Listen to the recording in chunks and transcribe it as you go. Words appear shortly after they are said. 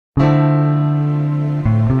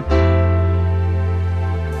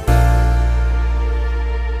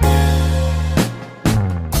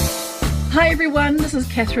this is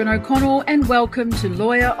Catherine O'Connell and welcome to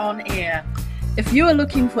Lawyer on Air. If you are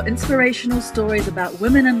looking for inspirational stories about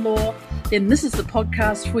women in law, then this is the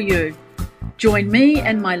podcast for you. Join me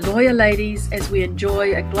and my lawyer ladies as we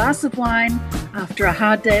enjoy a glass of wine after a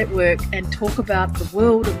hard day at work and talk about the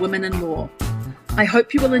world of women in law. I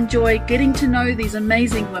hope you will enjoy getting to know these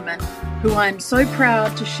amazing women who I am so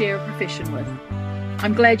proud to share a profession with.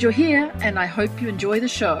 I'm glad you're here and I hope you enjoy the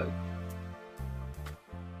show.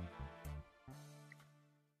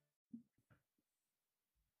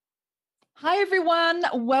 Hi everyone,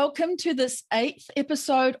 welcome to this 8th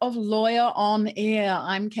episode of Lawyer on Air.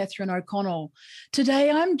 I'm Catherine O'Connell. Today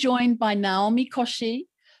I'm joined by Naomi Koshi,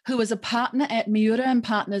 who is a partner at Miura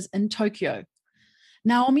Partners in Tokyo.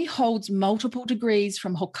 Naomi holds multiple degrees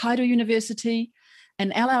from Hokkaido University, an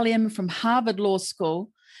LLM from Harvard Law School,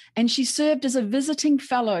 and she served as a visiting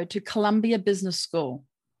fellow to Columbia Business School.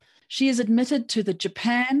 She is admitted to the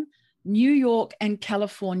Japan, New York, and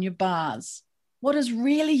California bars. What is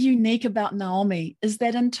really unique about Naomi is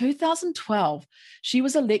that in 2012, she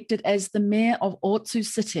was elected as the mayor of Otsu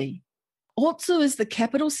City. Otsu is the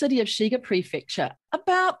capital city of Shiga Prefecture,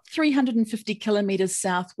 about 350 kilometers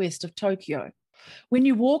southwest of Tokyo. When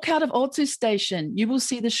you walk out of Otsu Station, you will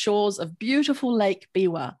see the shores of beautiful Lake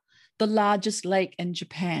Biwa, the largest lake in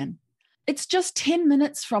Japan. It's just 10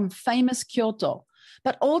 minutes from famous Kyoto,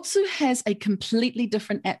 but Otsu has a completely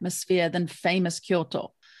different atmosphere than famous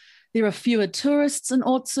Kyoto. There are fewer tourists in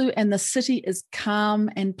Otsu and the city is calm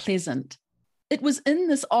and pleasant. It was in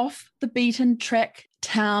this off-the-beaten-track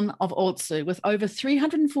town of Otsu with over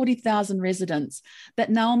 340,000 residents that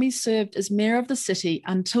Naomi served as mayor of the city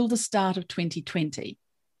until the start of 2020.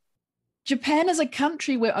 Japan is a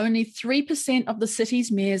country where only 3% of the city's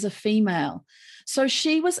mayors are female, so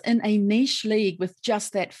she was in a niche league with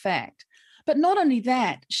just that fact. But not only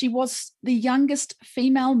that, she was the youngest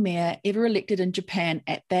female mayor ever elected in Japan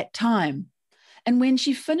at that time. And when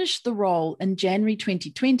she finished the role in January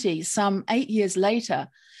 2020, some 8 years later,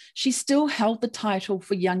 she still held the title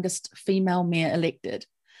for youngest female mayor elected.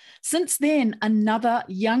 Since then, another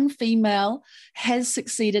young female has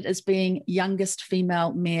succeeded as being youngest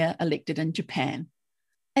female mayor elected in Japan.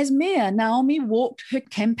 As mayor, Naomi walked her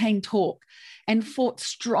campaign talk and fought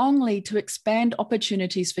strongly to expand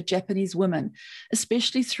opportunities for Japanese women,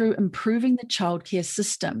 especially through improving the childcare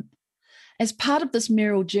system. As part of this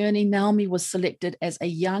mayoral journey, Naomi was selected as a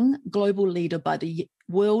young global leader by the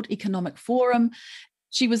World Economic Forum.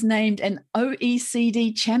 She was named an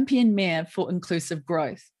OECD champion mayor for inclusive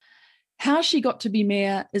growth. How she got to be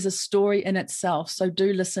mayor is a story in itself, so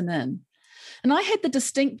do listen in. And I had the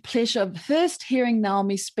distinct pleasure of first hearing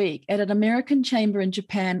Naomi speak at an American Chamber in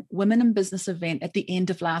Japan Women in Business event at the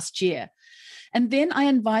end of last year. And then I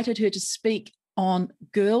invited her to speak on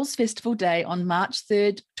Girls Festival Day on March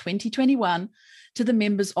 3rd, 2021, to the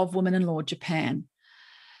members of Women in Law Japan.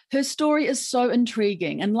 Her story is so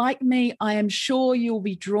intriguing, and like me, I am sure you'll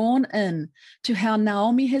be drawn in to how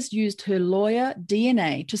Naomi has used her lawyer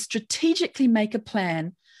DNA to strategically make a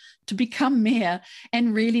plan to become mayor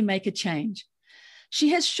and really make a change. She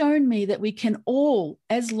has shown me that we can all,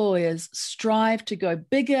 as lawyers, strive to go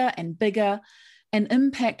bigger and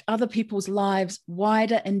impact other people's lives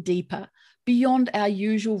wider and deeper, beyond our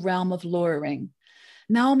usual realm of lawyering.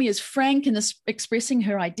 Naomi is frank in expressing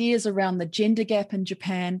her ideas around the gender gap in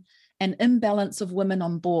Japan and imbalance of women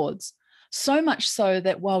on boards, so much so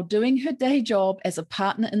that while doing her day job as a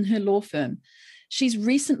partner in her law firm, she's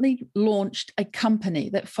recently launched a company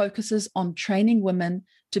that focuses on training women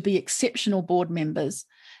to be exceptional board members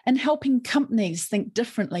and helping companies think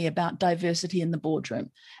differently about diversity in the boardroom.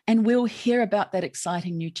 And we'll hear about that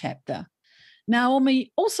exciting new chapter.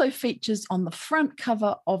 Naomi also features on the front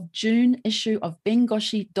cover of June issue of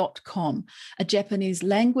Bengoshi.com, a Japanese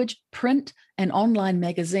language print and online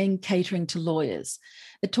magazine catering to lawyers.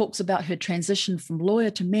 It talks about her transition from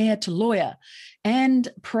lawyer to mayor to lawyer and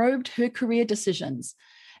probed her career decisions.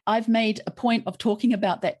 I've made a point of talking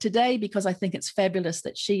about that today because I think it's fabulous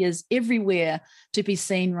that she is everywhere to be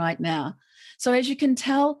seen right now. So as you can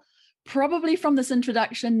tell, probably from this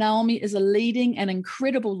introduction, Naomi is a leading and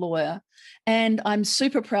incredible lawyer, and I'm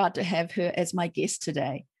super proud to have her as my guest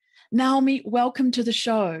today. Naomi, welcome to the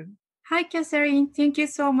show. Hi, Catherine. Thank you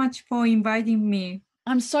so much for inviting me.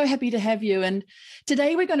 I'm so happy to have you. And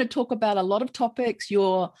today we're going to talk about a lot of topics,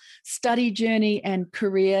 your study journey and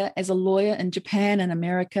career as a lawyer in Japan and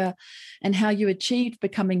America, and how you achieved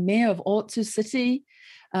becoming mayor of Otsu City,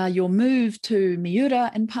 your move to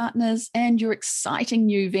Miura Partners, and your exciting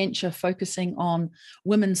new venture focusing on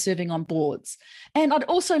women serving on boards. And I'd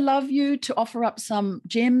also love you to offer up some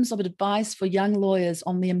gems of advice for young lawyers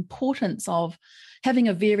on the importance of having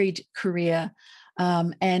a varied career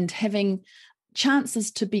and having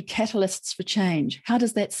chances to be catalysts for change. How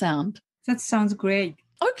does that sound? That sounds great.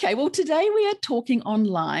 Okay, well, today we are talking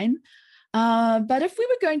online, but if we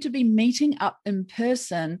were going to be meeting up in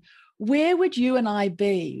person, where would you and I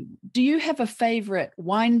be? Do you have a favorite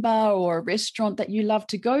wine bar or a restaurant that you love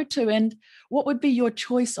to go to? And what would be your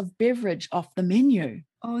choice of beverage off the menu?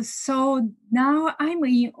 Oh, so now I'm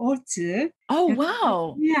in Otsu. Oh,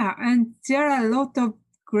 wow. Yeah, and there are a lot of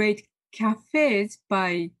great cafes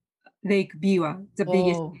by Lake Biwa, the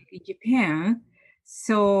biggest Oh, lake in Japan.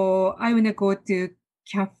 So I want to go to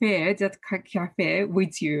cafe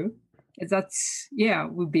with you. That's, yeah,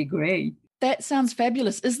 would be great. that sounds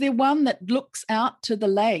fabulous. Is there one that looks out to the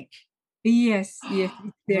lake? Yes, it's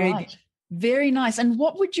very good. Right. Very nice. And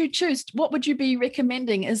what would you choose? What would you be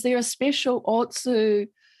recommending? Is there a special Otsu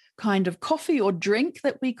kind of coffee or drink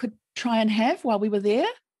that we could try and have while we were there?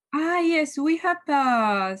 Yes, we have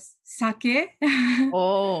sake.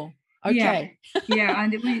 Oh, Yeah, okay. yeah,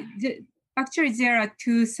 and actually there are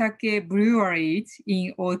two sake breweries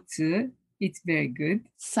in Otsu. It's very good.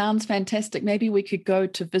 Sounds fantastic. Maybe we could go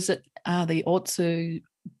to visit the Otsu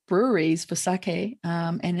breweries for sake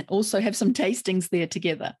and also have some tastings there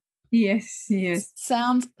together. Yes, yes.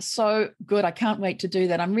 Sounds so good. I can't wait to do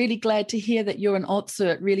that. I'm really glad to hear that you're in Otsu.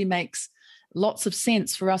 It really makes lots of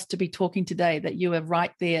sense for us to be talking today, that you are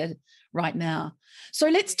right there right now. So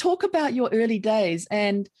let's talk about your early days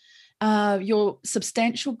and your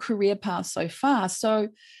substantial career path so far. So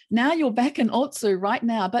now you're back in Otsu right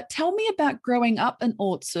now, but tell me about growing up in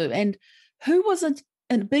Otsu and who was a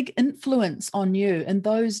big influence on you in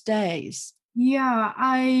those days? Yeah,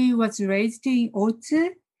 I was raised in Otsu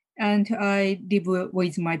and I live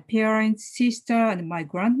with my parents, sister, and my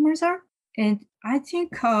grandmother. And I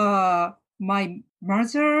think my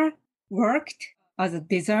mother worked as a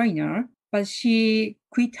designer, but she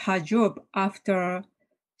quit her job after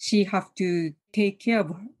she have to take care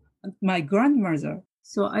of my grandmother.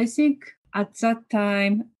 So I think at that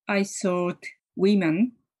time I thought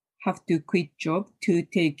women have to quit job to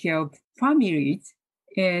take care of families,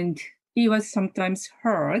 and it was sometimes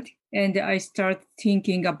hard. And I start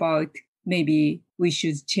thinking about maybe we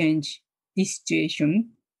should change this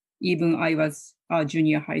situation. Even I was a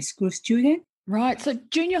junior high school student. Right. So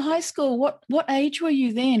junior high school, what age were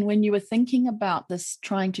you then when you were thinking about this,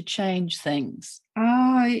 trying to change things?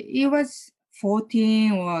 It was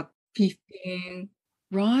 14 or 15.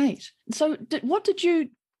 Right. So what did you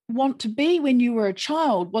want to be when you were a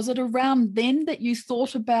child? Was it around then that you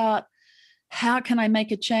thought about how can I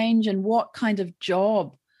make a change and what kind of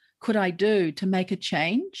job could I do to make a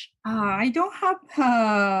change? I don't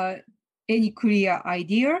have any clear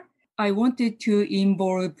idea. I wanted to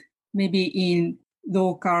involve maybe in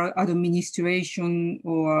local administration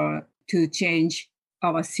or to change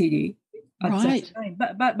our city at that Right. time.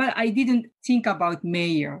 But I didn't think about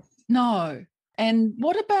mayor. No. And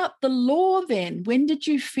what about the law then? When did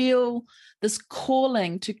you feel this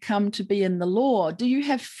calling to come to be in the law? Do you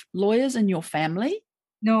have lawyers in your family?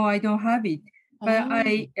 No, I don't have it. But Oh,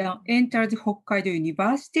 I entered Hokkaido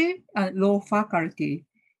University law faculty,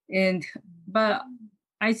 and but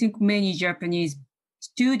I think many Japanese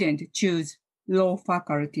students choose law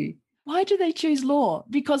faculty. why do they choose law?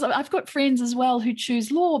 Because I've got friends as well who choose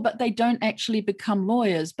law, but they don't actually become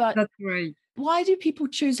lawyers. But That's right. why do people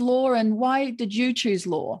choose law and why did you choose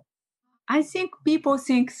law? I think people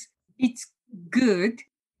think it's good.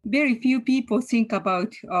 Very few people think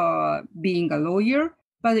about being a lawyer,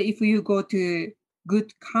 but if you go to good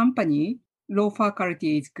company, law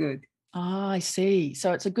faculty is good. Ah, I see.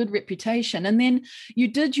 So it's a good reputation. And then you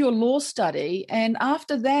did your law study. And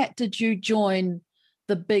after that, did you join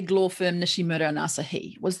the big law firm Nishimura and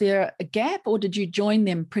Asahi? Was there a gap or did you join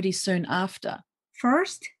them pretty soon after?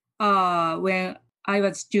 First, when I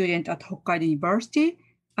was student at Hokkaido University,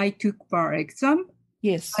 I took bar exam.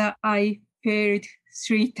 Yes. I failed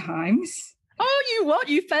 3 times. Oh, you what?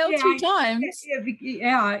 You failed three times?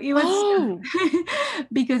 Yeah, it was Oh,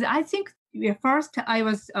 because I think first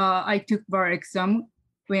I took bar exam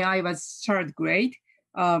when I was third grade,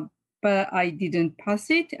 but I didn't pass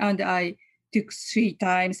it, and I took 3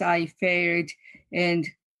 times. I failed, and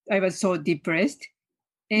I was so depressed.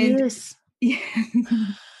 And yes. yeah,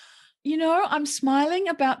 You know, I'm smiling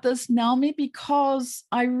about this, Naomi, because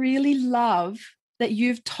I really love that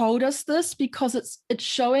you've told us this because it's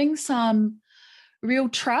showing some real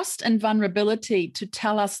trust and vulnerability to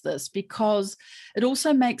tell us this, because it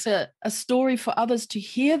also makes a story for others to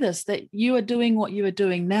hear this, that you are doing what you are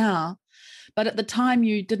doing now. But at the time,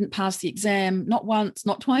 you didn't pass the exam, not once,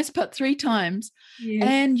 not twice, but 3 times. yes,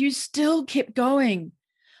 And you still kept going.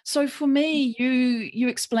 So for me, you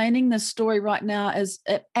explaining this story right now is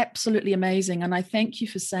absolutely amazing, and I thank you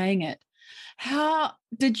for saying it. How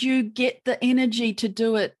did you get the energy to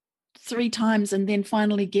do it 3 times and then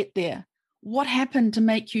finally get there? What happened to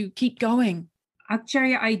make you keep going?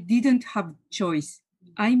 Actually, I didn't have choice.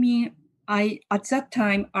 I mean, I at that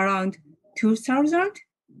time around 2000,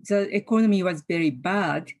 the economy was very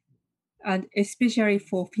bad, and especially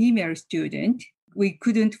for female student, we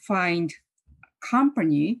couldn't find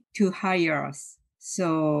company to hire us.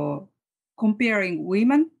 So comparing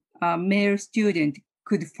women, male student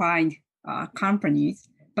could find companies,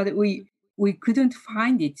 but we couldn't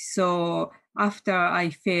find it. So after I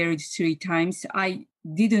failed 3 times, I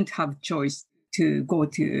didn't have choice to go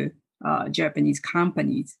to Japanese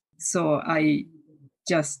companies. So I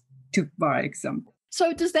just took bar exam.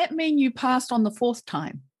 So does that mean you passed on the 4th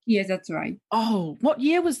time? Yes, that's right. Oh, what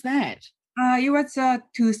year was that? It was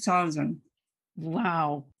 2000.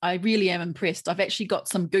 Wow, I really am impressed. I've actually got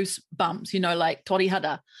some goosebumps, like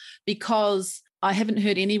torihara, because I haven't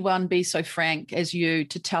heard anyone be so frank as you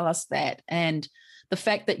to tell us that. And the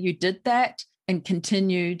fact that you did that and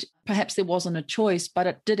continued, perhaps there wasn't a choice, but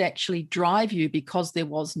it did actually drive you because there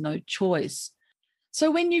was no choice. So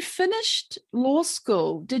when you finished law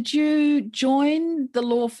school, did you join the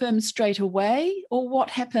law firm straight away, or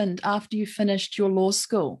what happened after you finished your law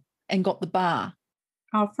school and got the bar?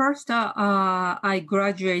 First, I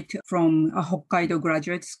graduated from Hokkaido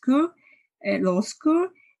Graduate School, law school,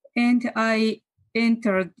 and I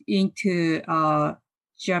entered into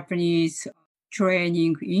Japanese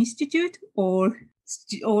Training Institute. All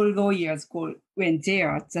lawyers went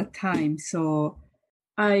there at that time. So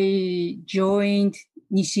I joined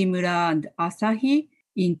Nishimura and Asahi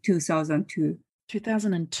in 2002.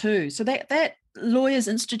 2002. So that Lawyers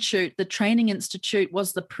Institute, the Training Institute,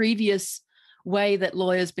 was the previous way that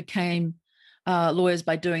lawyers became lawyers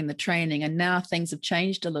by doing the training. And now things have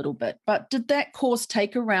changed a little bit. But did that course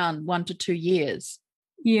take around 1 to 2 years?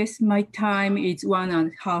 Yes, my time is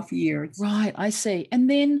 1.5 years. Right, I see. And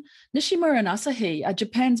then Nishimura and Asahi are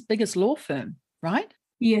Japan's biggest law firm, right?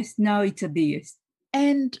 Yes, now it's the biggest.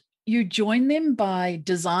 And you joined them by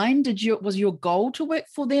design. Was your goal to work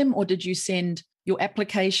for them, or did you send your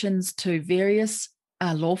applications to various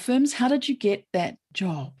law firms? How did you get that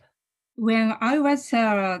job? When I was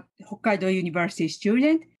a Hokkaido University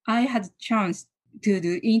student, I had a chance to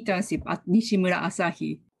do internship at Nishimura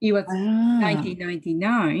Asahi. It was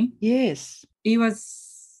 1999. Yes. It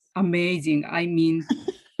was amazing. I mean,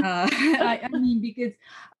 because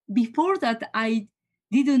before that, I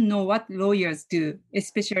didn't know what lawyers do.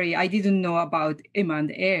 Especially, I didn't know about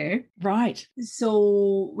M&A. Right.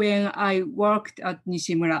 So when I worked at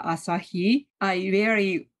Nishimura Asahi, I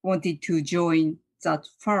really wanted to join that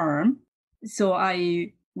firm. So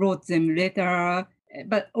I wrote them letter,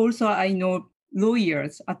 but also I know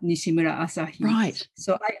lawyers at Nishimura Asahi. Right.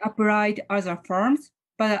 So I applied other firms,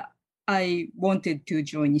 but I wanted to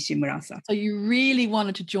join Nishimura Asahi. So you really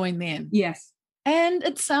wanted to join them? Yes. And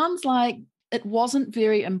it sounds like it wasn't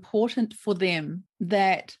very important for them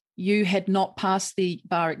that you had not passed the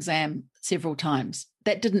bar exam several times.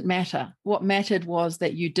 That didn't matter. What mattered was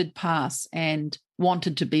that you did pass and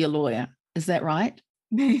wanted to be a lawyer. Is that right?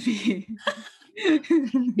 Maybe.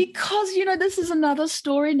 Because, this is another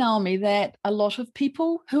story, Naomi, that a lot of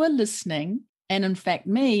people who are listening, and in fact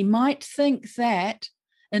me, might think that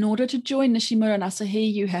in order to join Nishimura and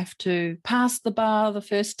Asahi, you have to pass the bar the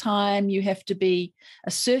first time, you have to be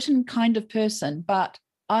a certain kind of person. But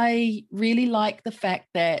I really like the fact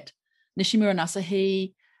that Nishimura and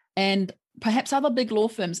Asahi and perhaps other big law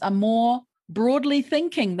firms are more broadly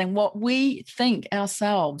thinking than what we think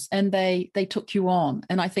ourselves, and they took you on.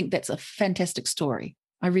 And I think that's a fantastic story.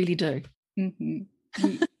 I really do.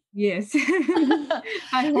 Mm-hmm. Yes.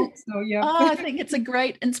 I hope so, yeah. I think it's a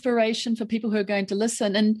great inspiration for people who are going to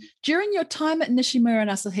listen. And during your time at Nishimura and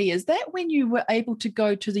Asahi, is that when you were able to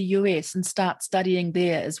go to the US and start studying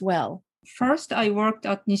there as well? First, I worked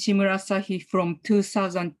at Nishimura Asahi from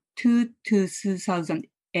 2002 to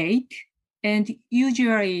 2008. And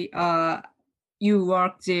usually you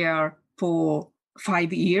work there for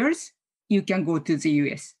 5 years, you can go to the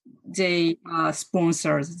US. They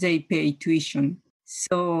sponsors, they pay tuition.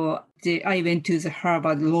 So I went to the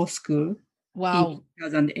Harvard Law School in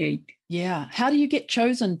 2008. Yeah. How do you get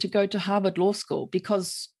chosen to go to Harvard Law School?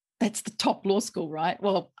 Because that's the top law school, right?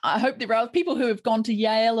 Well, I hope there are people who have gone to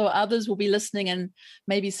Yale or others will be listening and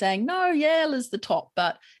maybe saying, no, Yale is the top,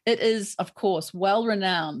 but it is, of course,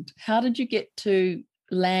 well-renowned. How did you get to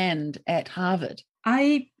land at Harvard?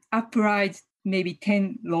 I applied maybe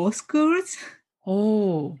 10 law schools.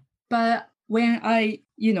 Oh. But when I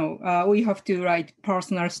we have to write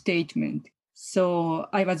personal statement. So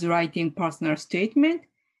I was writing personal statement,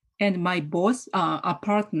 and my boss, a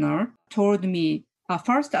partner, told me,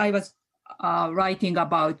 first I was writing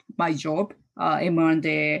about my job,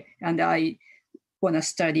 M&A, and I want to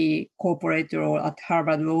study corporate law at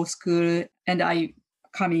Harvard Law School, and I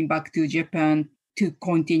coming back to Japan to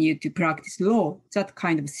continue to practice law. That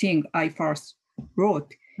kind of thing I first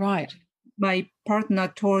wrote. Right. My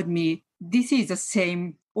partner told me, this is the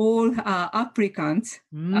same, all applicants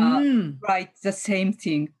write the same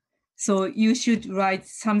thing. So you should write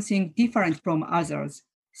something different from others.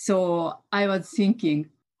 So I was thinking,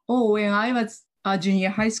 when I was a junior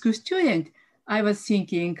high school student, I was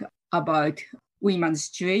thinking about women's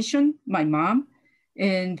situation, my mom,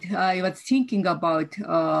 and I was thinking about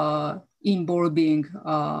involving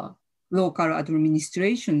local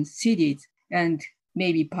administration, cities, and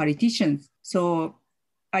maybe politicians. So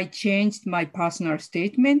I changed my personal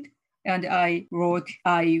statement and I wrote,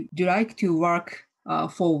 I would like to work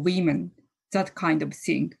for women, that kind of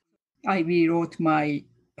thing. I rewrote my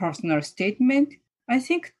personal statement. I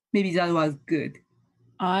think maybe that was good.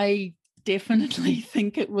 I definitely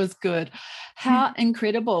think it was good. How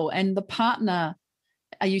incredible. And the partner,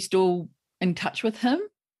 are you still in touch with him?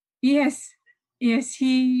 Yes,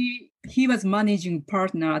 he was managing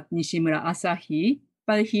partner at Nishimura Asahi,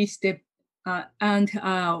 but he stepped, and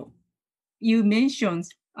you mentioned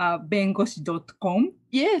bengoshi.com.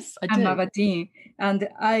 Yes, I a did. Magazine, and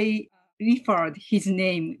I referred his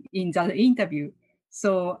name in that interview.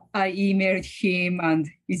 So I emailed him and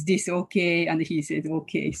is this okay? And he said,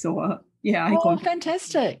 okay. So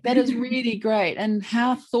Fantastic. That is really great. And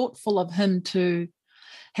how thoughtful of him to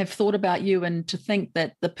have thought about you and to think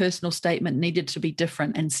that the personal statement needed to be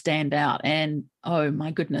different and stand out. And oh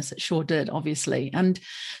my goodness, it sure did, obviously. And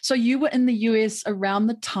so you were in the US around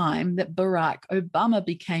the time that Barack Obama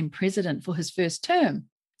became president for his first term.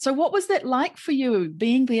 So what was that like for you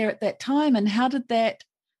being there at that time? And how did that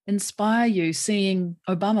inspire you seeing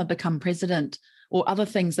Obama become president or other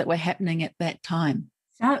things that were happening at that time?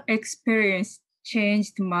 That experience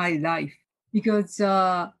changed my life because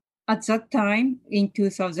at that time in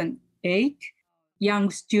 2008, young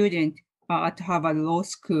students at Harvard Law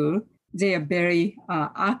School, they are very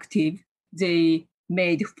active. They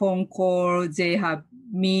made phone calls, they have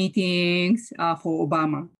meetings for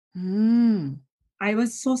Obama. I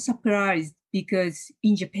was so surprised because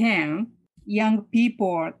in Japan, young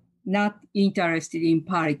people are not interested in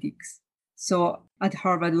politics. So at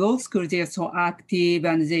Harvard Law School, they are so active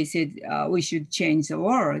and they said, we should change the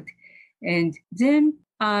world. And then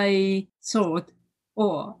I thought,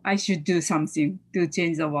 I should do something to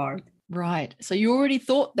change the world. Right. So you already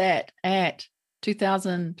thought that at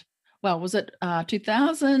 2000, was it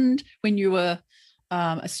 2000 when you were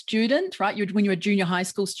a student, right? When you were a junior high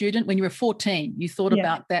school student, when you were 14, you thought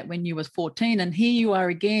about that when you were 14. And here you are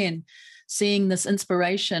again, seeing this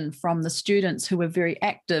inspiration from the students who were very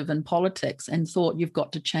active in politics and thought you've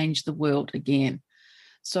got to change the world again.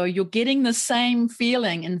 So you're getting the same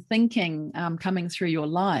feeling and thinking coming through your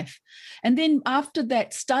life. And then after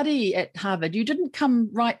that study at Harvard, you didn't come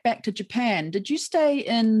right back to Japan. Did you stay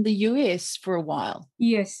in the US for a while?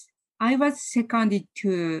 Yes. I was seconded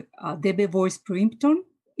to David Voice Plimpton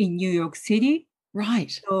in New York City.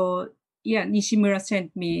 Right. So, Nishimura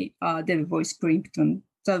sent me David Voice Plimpton.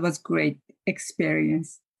 That was great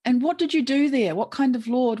experience. And what did you do there? What kind of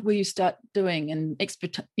law were you start doing? And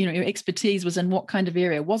your expertise was in what kind of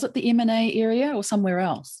area? Was it the M&A area or somewhere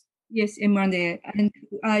else? Yes, M&A. And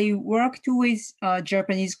I worked with a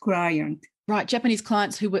Japanese client. Right, Japanese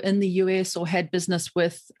clients who were in the US or had business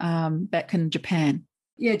with back in Japan.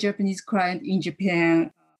 Yeah, Japanese client in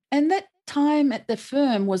Japan. And that time at the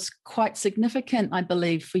firm was quite significant, I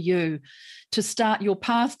believe, for you to start your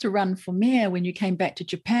path to run for mayor when you came back to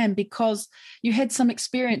Japan, because you had some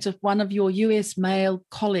experience of one of your US male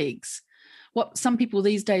colleagues, what some people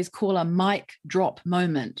these days call a mic drop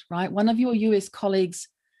moment, right? One of your US colleagues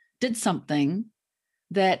did something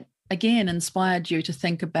that, again, inspired you to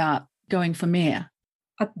think about going for mayor.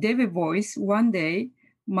 At David Voice, one day,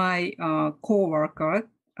 my co-worker,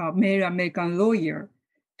 a male American lawyer,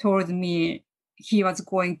 told me he was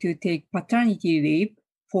going to take paternity leave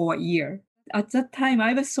for a year. At that time,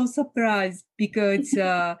 I was so surprised because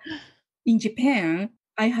in Japan,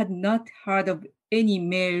 I had not heard of any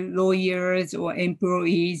male lawyers or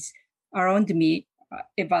employees around me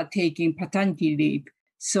about taking paternity leave.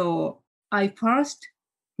 So I first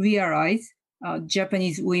realized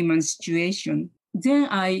Japanese women's situation. Then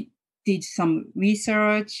I did some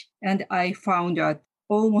research and I found that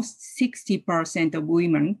almost 60% of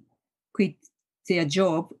women quit their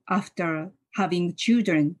job after having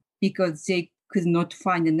children because they could not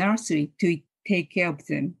find a nursery to take care of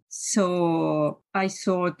them. So I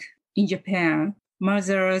thought in Japan,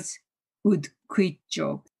 mothers would quit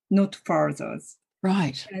job, not fathers.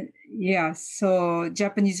 Right. So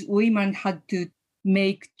Japanese women had to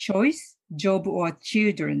make choice, job or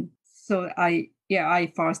children. So I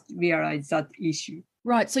first realized that issue.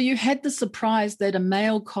 Right. So you had the surprise that a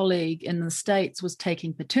male colleague in the States was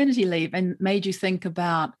taking paternity leave and made you think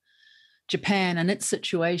about Japan and its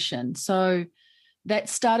situation. So that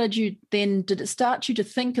started you then, did it start you to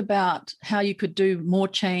think about how you could do more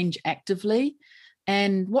change actively?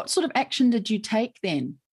 And what sort of action did you take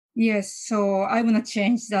then? Yes, so I want to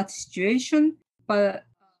change that situation, but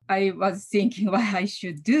I was thinking what I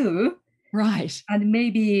should do. Right. And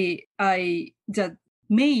maybe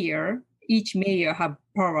each mayor have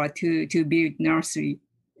power to build nursery.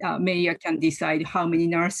 Mayor can decide how many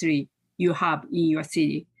nursery you have in your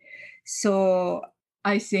city. So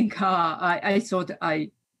I think I thought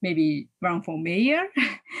I maybe run for mayor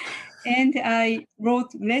and I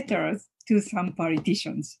wrote letters to some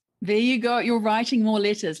politicians. There you go. You're writing more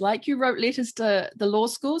letters. Like you wrote letters to the law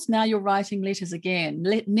schools, now you're writing letters again.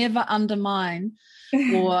 Never undermine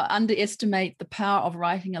or underestimate the power of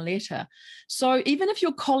writing a letter. So even if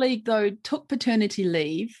your colleague, though, took paternity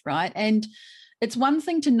leave, right, and it's one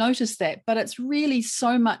thing to notice that, but it's really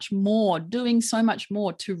so much more, doing so much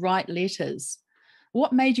more to write letters.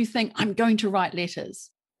 What made you think, I'm going to write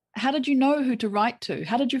letters? How did you know who to write to?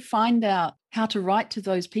 How did you find out how to write to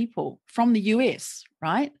those people from the US,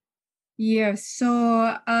 right? Yes,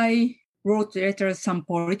 so I wrote letters to some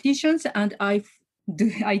politicians and I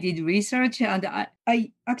did research and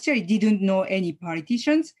I actually didn't know any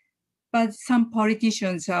politicians, but some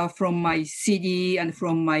politicians are from my city and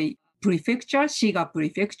from my prefecture, Shiga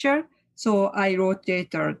prefecture. So I wrote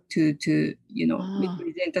letter to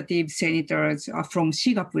representative senators from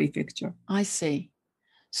Shiga prefecture. I see.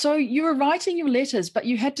 So you were writing your letters, but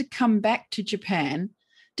you had to come back to Japan.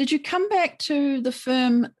 Did you come back to the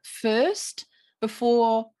firm first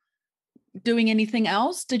before doing anything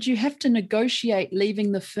else? Did you have to negotiate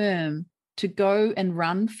leaving the firm to go and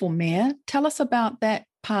run for mayor? Tell us about that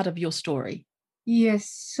part of your story. Yes,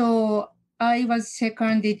 so I was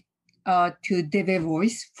seconded to Deve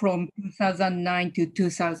Voice from 2009 to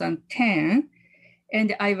 2010,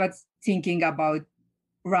 and I was thinking about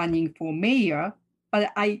running for mayor, but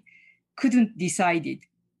I couldn't decide it.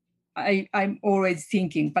 I'm always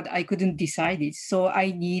thinking, but I couldn't decide it. So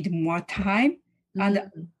I need more time. And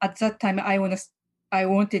at that time, I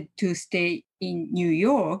wanted to stay in New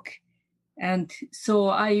York. And so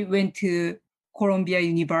I went to Columbia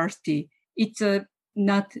University. It's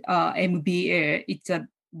not MBA. It's a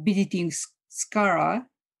visiting scholar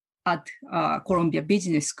at Columbia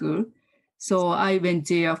Business School. So I went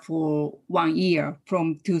there for 1 year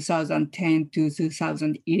from 2010 to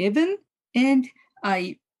 2011. And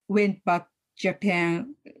I went back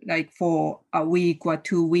Japan like for a week or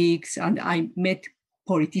 2 weeks, and I met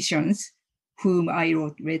politicians whom I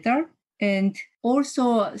wrote letter. And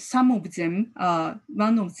also some of them,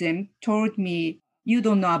 one of them told me, you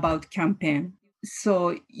don't know about campaign,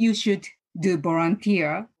 so you should do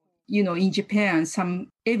volunteer. In Japan,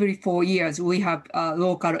 every 4 years we have a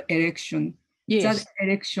local election. Yes. That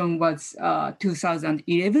election was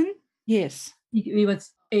 2011. Yes. It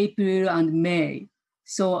was April and May.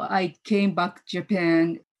 So I came back to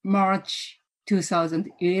Japan March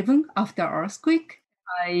 2011 after earthquake.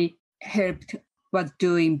 I was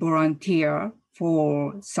doing volunteer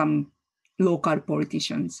for some local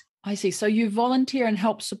politicians. I see. So you volunteer and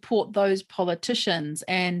help support those politicians,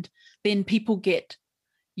 and then people get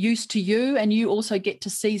used to you, and you also get to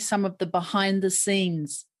see some of the behind the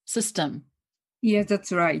scenes system. Yes,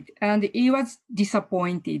 that's right. And it was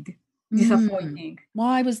disappointing.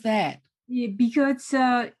 Why was that? Yeah, because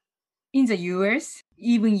in the US,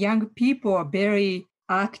 even young people are very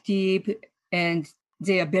active and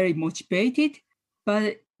they are very motivated.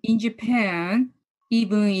 But in Japan,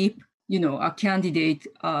 even if, a candidate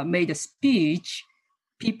made a speech,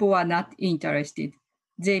 people are not interested.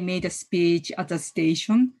 They made a speech at the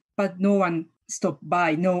station, but no one stopped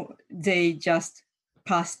by. No, they just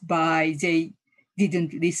passed by. They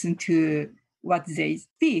didn't listen to what they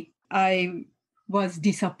speak. I was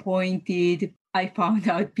disappointed. I found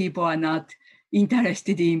out people are not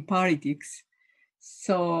interested in politics.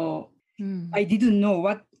 So I didn't know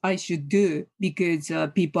what I should do because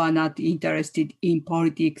people are not interested in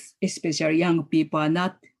politics, especially young people are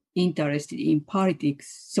not interested in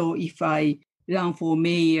politics. So if I run for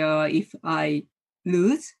mayor, if I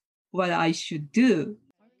lose, what I should do.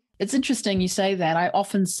 It's interesting you say that. I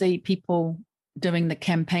often see people doing the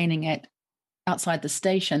campaigning at outside the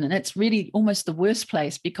station. And it's really almost the worst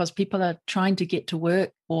place because people are trying to get to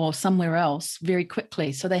work or somewhere else very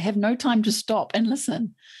quickly. So they have no time to stop and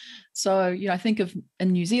listen. So, I think of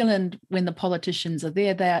in New Zealand, when the politicians are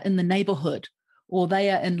there, they are in the neighborhood or they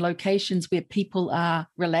are in locations where people are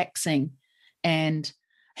relaxing and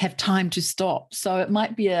have time to stop. So it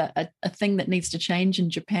might be a thing that needs to change in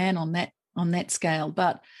Japan on that scale.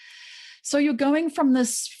 But so you're going from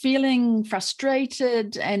this feeling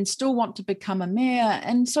frustrated and still want to become a mayor.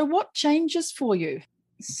 And so what changes for you?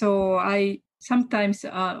 So I sometimes,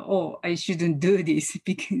 I shouldn't do this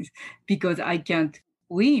because I can't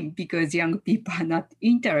win because young people are not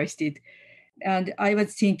interested. And I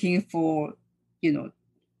was thinking for,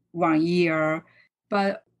 1 year.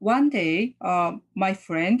 But one day, my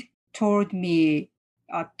friend told me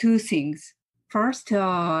two things. First,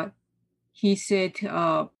 he said,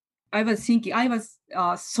 I was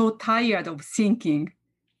so tired of thinking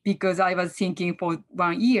because I was thinking for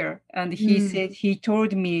 1 year. And he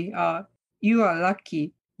told me, you are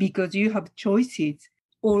lucky because you have choices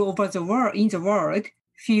all over the world. In the world,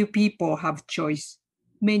 few people have choice.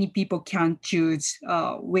 Many people can choose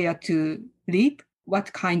where to live,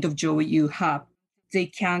 what kind of job you have. They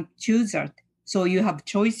can't choose that. So you have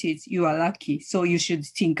choices. You are lucky. So you should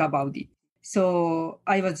think about it. So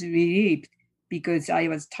I was relieved because I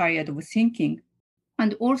was tired of thinking.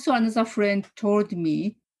 And also another friend told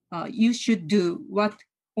me, you should do what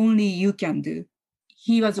only you can do.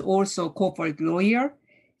 He was also a corporate lawyer.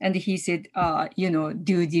 And he said,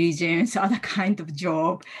 due diligence, other kind of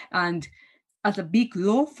job. And at a big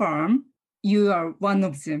law firm, you are one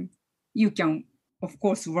of them. You can, of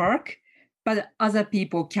course, work, but other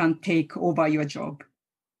people can take over your job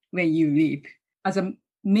when you leave. As a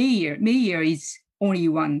mayor is only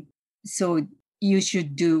one. So you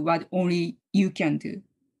should do what only you can do.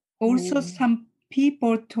 Also, some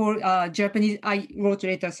people told Japanese, I wrote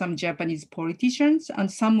later some Japanese politicians,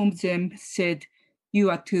 and some of them said, you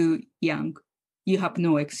are too young. You have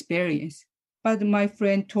no experience. But my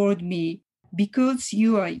friend told me, because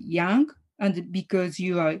you are young and because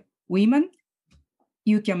you are women,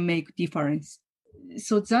 you can make difference.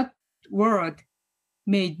 So that word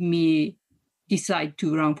made me decide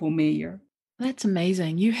to run for mayor. That's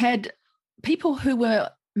amazing. You had people who were,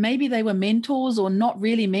 maybe they were mentors or not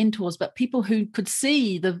really mentors, but people who could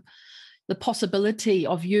see the possibility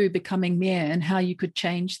of you becoming mayor and how you could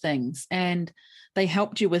change things. And they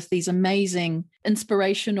helped you with these amazing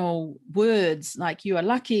inspirational words like you are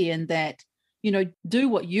lucky and that, do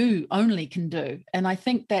what you only can do. And I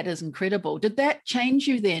think that is incredible. Did that change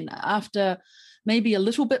you then after maybe a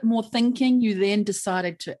little bit more thinking, you then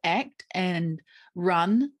decided to act and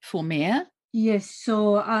run for mayor? Yes.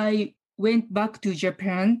 So I went back to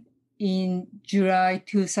Japan in July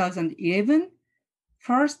 2011.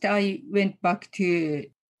 First, I went back to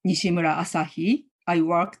Nishimura Asahi. I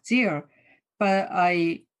worked there, but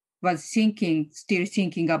I was still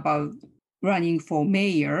thinking about running for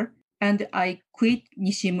mayor. And I quit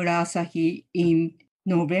Nishimura Asahi in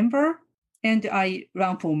November, and I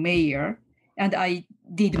ran for mayor. And I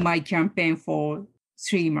did my campaign for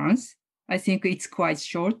 3 months. I think it's quite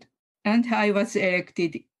short. And I was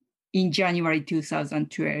elected in January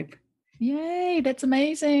 2012. Yay, that's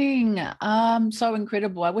amazing. So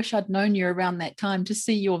incredible. I wish I'd known you around that time to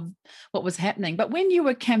see what was happening. But when you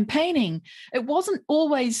were campaigning, it wasn't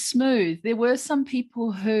always smooth. There were some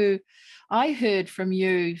people who I heard from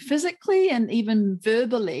you physically and even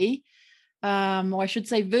verbally, or I should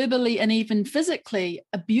say verbally and even physically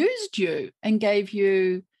abused you and gave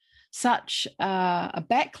you such a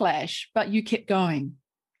backlash, but you kept going.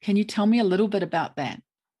 Can you tell me a little bit about that?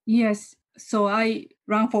 Yes. So I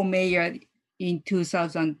ran for mayor in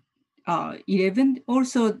 2011.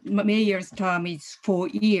 Also, mayor's term is 4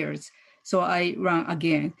 years. So I ran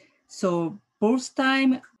again. So both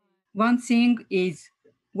time, one thing is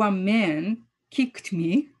one man kicked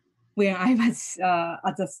me when I was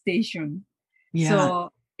at the station. Yeah.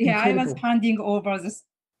 So I was Incredible. handing over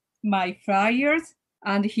my flyers,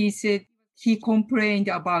 and he said he complained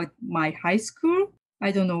about my high school.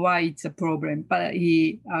 I don't know why it's a problem, but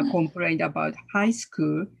he complained about high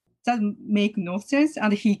school. That make no sense,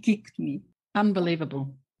 and he kicked me.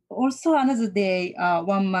 Unbelievable. Also, another day,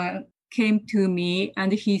 one man came to me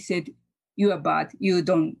and he said, "You are bad. You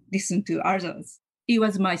don't listen to others." It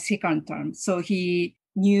was my second term, so he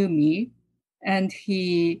knew me, and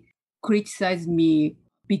he criticized me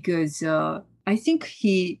because I think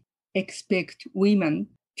he expect women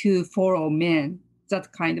to follow men,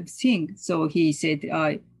 that kind of thing. So he said,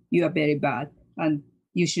 you are very bad and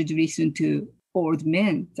you should listen to old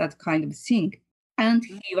men, that kind of thing. And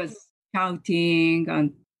he was shouting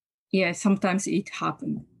and Yeah, sometimes it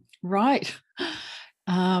happened. Right.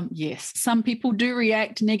 Yes, some people do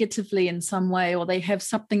react negatively in some way, or they have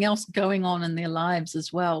something else going on in their lives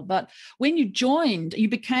as well. But when you joined, you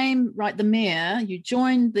became, right, the mayor, you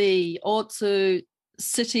joined the Otsu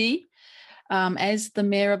city as the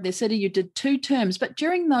mayor of their city. You did 2 terms, but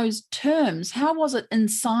during those terms, how was it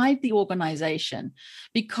inside the organization?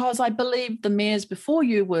 Because I believe the mayors before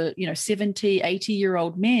you were, 70,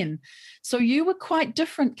 80-year-old men. So you were quite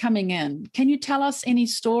different coming in. Can you tell us any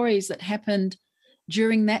stories that happened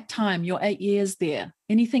during that time, your 8 years there?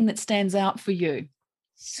 Anything that stands out for you?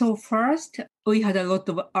 So first, we had a lot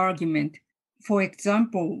of argument. For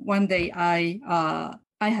example, one day I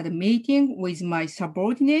had a meeting with my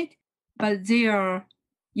subordinate, but they are,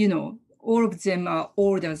 all of them are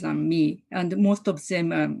older than me, and most of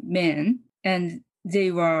them are men, and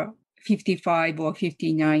they were 55 or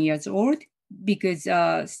 59 years old because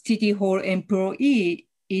city hall employee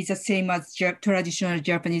is the same as traditional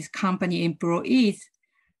Japanese company employees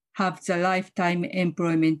have the lifetime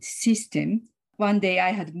employment system. One day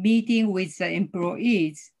I had a meeting with the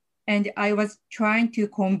employees and I was trying to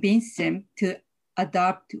convince them to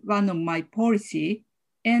adopt one of my policy.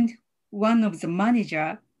 And one of the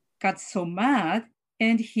manager got so mad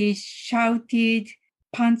and he shouted,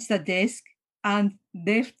 punched the desk and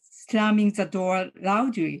left slamming the door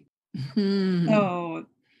loudly. So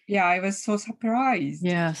yeah, I was so surprised.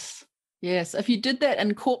 Yes. Yes. If you did that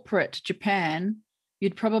in corporate Japan,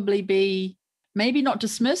 you'd probably be maybe not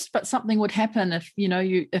dismissed, but something would happen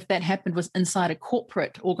if that happened was inside a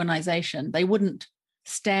corporate organization. They wouldn't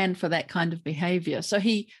stand for that kind of behavior. So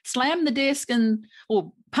he slammed the desk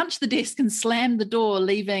or punched the desk and slammed the door,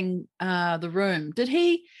 leaving the room. Did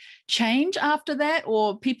he change after that,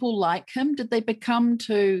 or people like him? Did they become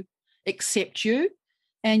to accept you?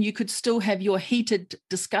 And you could still have your heated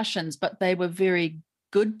discussions, but they were very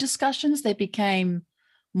good discussions. They became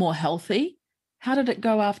more healthy. How did it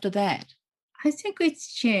go after that? I think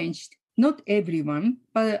it's changed. Not everyone,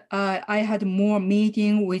 but I had more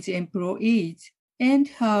meeting with employees, and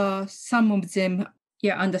some of them,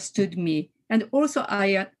 understood me, and also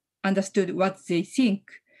I understood what they think.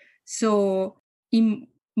 So in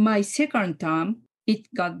my second term,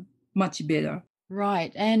 it got much better.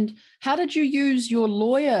 Right. And how did you use your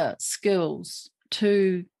lawyer skills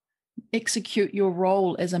to execute your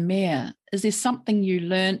role as a mayor? Is there something you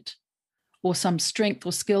learnt or some strength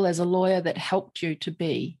or skill as a lawyer that helped you to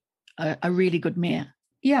be a really good mayor?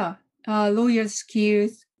 Yeah, lawyer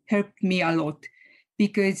skills helped me a lot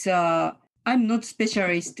because I'm not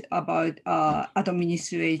specialist about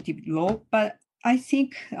administrative law, but I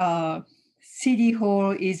think city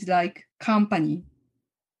hall is like company.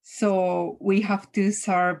 So we have to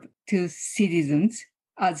serve to citizens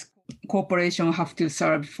as corporation have to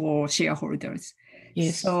serve for shareholders.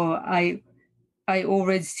 Yes. So I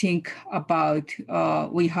always think about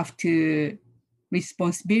we have to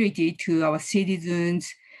responsibility to our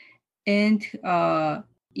citizens. And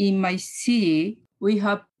in my city, we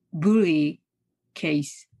have bully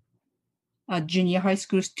case. A junior high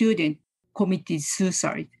school student committed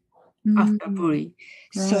suicide after bully.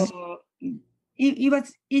 Right. So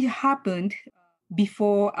it happened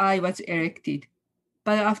before I was elected.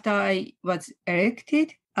 But after I was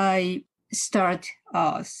elected, I start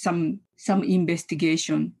some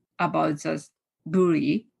investigation about the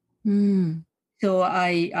bully. So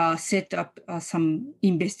I set up some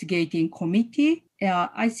investigating committee.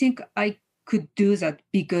 I think I could do that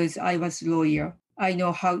because I was lawyer. I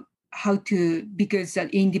know how to, because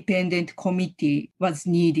that independent committee was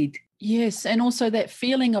needed. Yes, and also that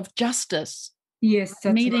feeling of justice. Yes,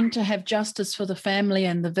 that's needing right. to have justice for the family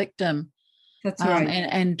and the victim. That's right.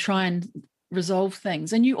 And try and resolve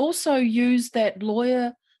things. And you also use that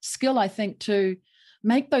lawyer skill, I think, to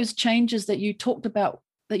make those changes that you talked about,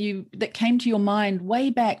 that came to your mind way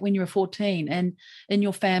back when you were 14 and in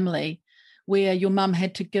your family, where your mum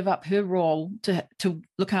had to give up her role to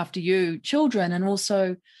look after you children, and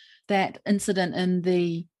also that incident in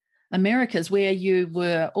the Americas where you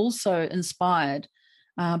were also inspired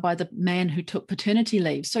by the man who took paternity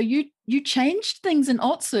leave. So you changed things in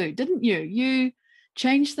Otsu, didn't you? You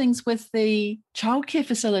changed things with the childcare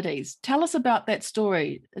facilities. Tell us about that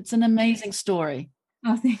story. It's an amazing story.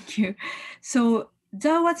 Oh, thank you. So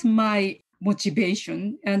that was my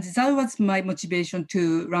motivation, and that was my motivation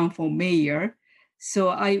to run for mayor. So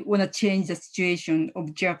I want to change the situation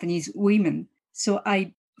of Japanese women. So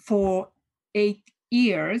for 8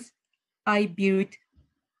 years, I built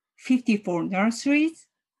 54 nurseries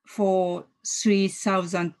for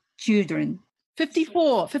 3,000 children.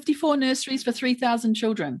 54 nurseries for 3,000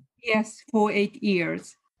 children. Yes, for 8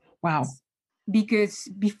 years. Wow. because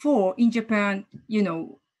before in Japan,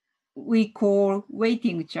 we call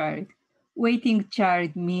waiting child. Waiting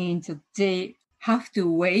child means they have to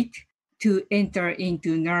wait to enter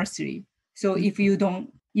into nursery. So if you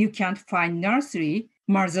can't find nursery,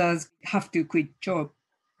 mothers have to quit job.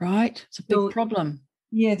 Right. It's a big problem.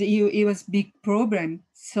 Yeah, it was big problem.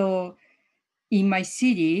 So in my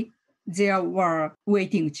city, there were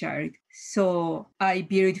waiting child. So I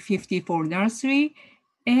built 54 nursery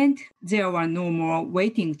and there were no more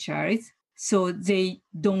waiting child. So they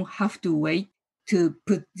don't have to wait to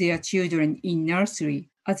put their children in nursery.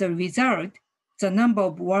 As a result, the number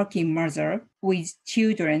of working mothers with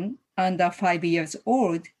children under 5 years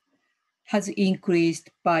old has increased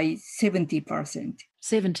by 70%.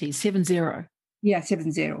 70. Yeah,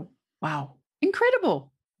 70. Wow.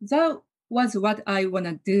 Incredible. That was what I want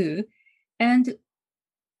to do. And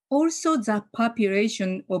also the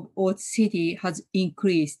population of Old City has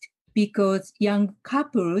increased because young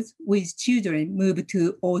couples with children move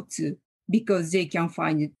to Otsu because they can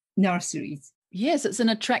find nurseries. Yes, it's an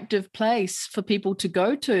attractive place for people to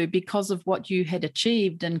go to because of what you had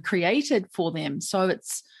achieved and created for them. So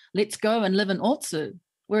it's let's go and live in Otsu.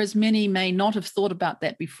 Whereas many may not have thought about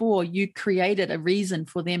that before, you created a reason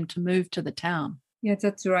for them to move to the town. Yeah,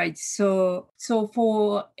 that's right. So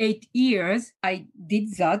for 8 years, I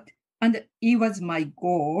did that and it was my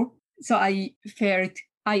goal. So I felt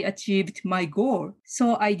I achieved my goal.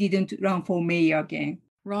 So I didn't run for mayor again.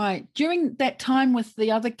 Right. During that time with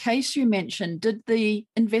the other case you mentioned, did the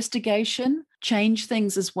investigation change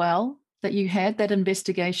things as well that you had, that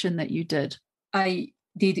investigation that you did? I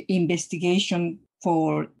did investigation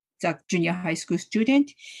for the junior high school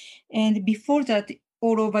student. And before that,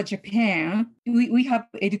 all over Japan, we have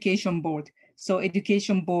education board. So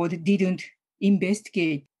education board didn't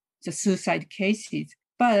investigate the suicide cases.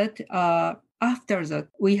 But after that,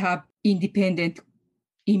 we have independent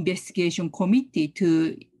investigation committee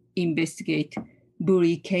to investigate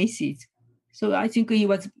bully cases. So I think it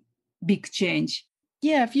was big change.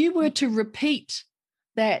 Yeah, if you were to repeat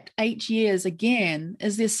that 8 years again,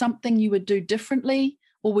 is there something you would do differently,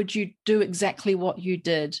 or would you do exactly what you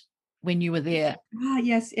did when you were there?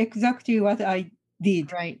 Yes, exactly what I did.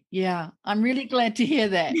 Great. Yeah, I'm really glad to hear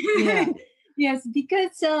that. Yeah. Yes,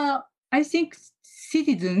 because I think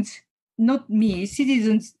citizens, not me,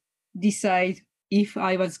 citizens decide if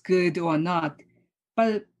I was good or not.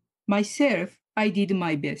 But myself, I did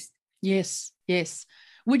my best. Yes, yes.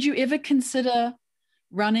 Would you ever consider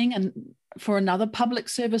running for another public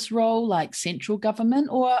service role like central government,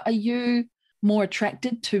 or are you more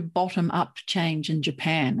attracted to bottom-up change in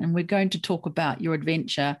Japan? And we're going to talk about your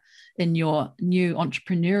adventure in your new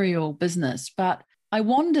entrepreneurial business. But I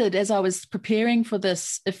wondered, as I was preparing for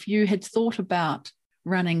this, if you had thought about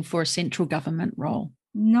running for a central government role.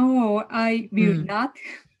 No, I will not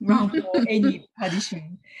run for any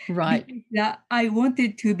position. Right. Because I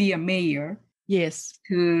wanted to be a mayor. Yes.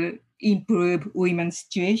 To improve women's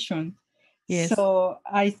situation. Yes. So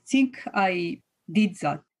I think I did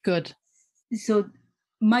that. Good. So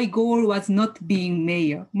my goal was not being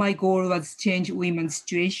mayor. My goal was change women's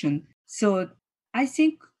situation. So I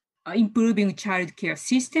think improving childcare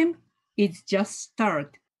system is just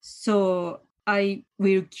start. So I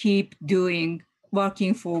will keep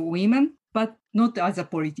working for women, but not as a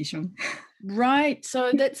politician. Right.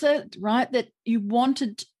 So that's it, right? That you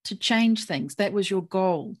wanted to change things. That was your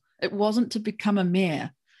goal. It wasn't to become a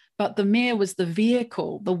mayor, but the mayor was the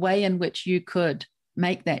vehicle, the way in which you could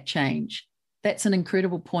make that change. That's an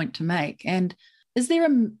incredible point to make. And is there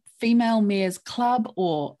a female mayor's club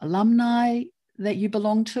or alumni that you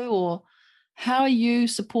belong to, or how are you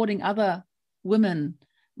supporting other women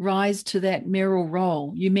rise to that mayoral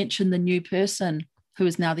role? You mentioned the new person who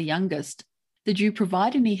is now the youngest. Did you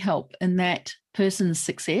provide any help in that person's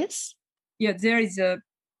success? Yeah, there is a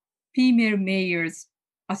female mayors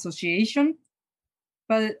association,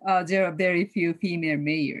 but there are very few female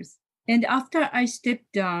mayors. And after I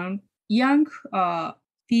stepped down, young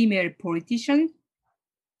female politician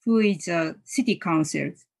who is a city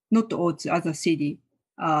council, not Otsu, other city,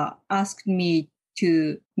 asked me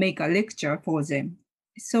to make a lecture for them.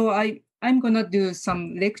 So I'm gonna do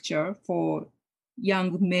some lecture for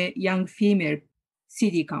young female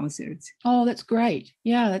city councils. Oh, that's great.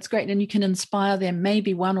 Yeah, that's great. And you can inspire them.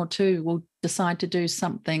 Maybe one or two will decide to do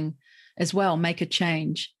something as well, make a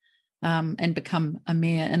change and become a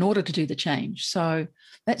mayor in order to do the change. So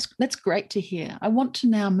that's great to hear. I want to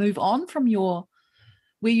now move on from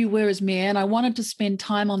where you were as mayor, and I wanted to spend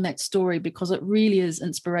time on that story because it really is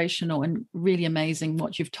inspirational and really amazing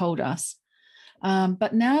what you've told us.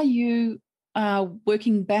 But now you are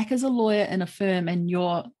working back as a lawyer in a firm, and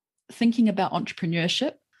you're thinking about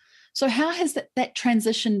entrepreneurship. So how has that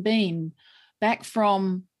transition been back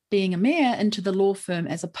from being a mayor into the law firm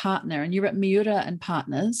as a partner? And you're at Miura and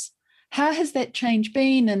Partners. How has that change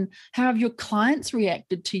been, and how have your clients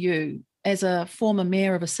reacted to you as a former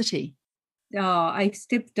mayor of a city? I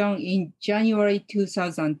stepped down in January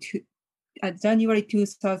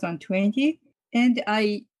 2020, and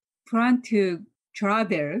I plan to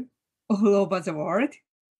travel all over the world,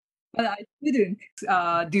 but I couldn't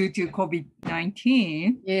due to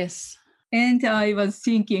COVID-19. Yes. And I was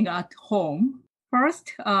thinking at home.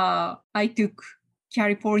 First, I took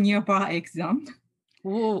California bar exam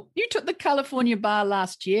Whoa. You took the California bar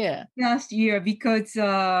last year. last year because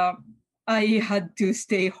I had to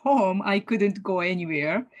stay home. I couldn't go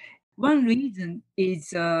anywhere. One reason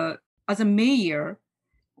is as a mayor,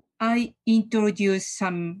 I introduced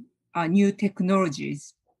some new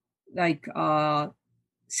technologies like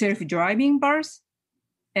self-driving bars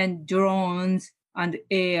and drones and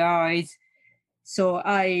AIs. So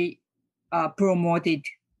I promoted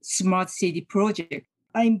smart city project.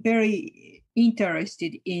 I'm very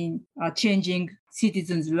interested in changing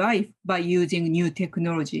citizens' life by using new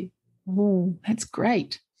technology. Oh, that's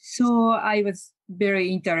great. So I was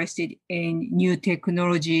very interested in new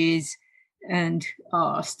technologies and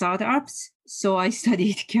startups. So I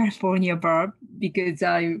studied California bar because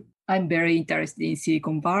I'm very interested in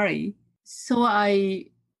Silicon Valley. So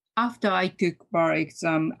after I took bar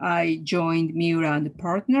exam, I joined Miura and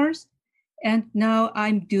Partners. And now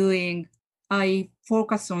I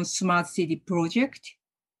focus on smart city project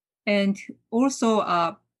and also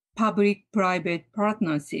a public-private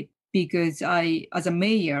partnership because as a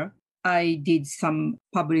mayor, I did some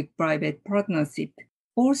public-private partnership.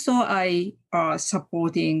 Also, I are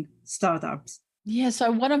supporting startups. Yeah. So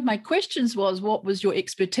one of my questions was, what was your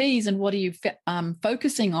expertise and what are you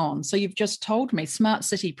focusing on? So you've just told me smart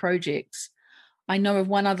city projects. I know of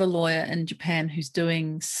one other lawyer in Japan who's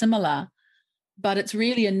doing similar, but it's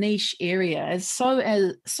really a niche area. So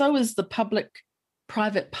is the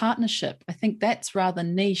public-private partnership. I think that's rather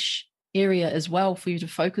niche area as well for you to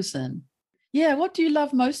focus in. Yeah. What do you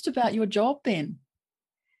love most about your job then?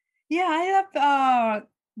 Yeah, I love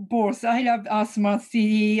both. I love smart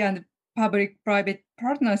city and public-private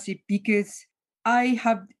partnership because I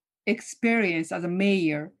have experience as a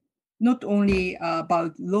mayor, not only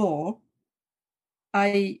about law.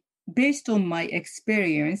 Based on my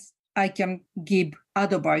experience, I can give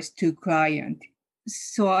advice to client.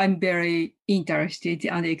 So I'm very interested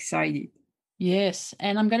and excited. Yes.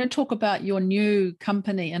 And I'm going to talk about your new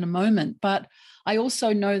company in a moment, but I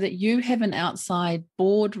also know that you have an outside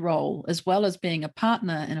board role as well as being a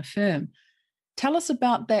partner in a firm. Tell us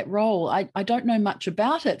about that role. I don't know much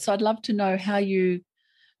about it, so I'd love to know how you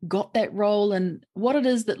got that role and what it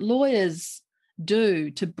is that lawyers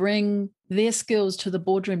do to bring their skills to the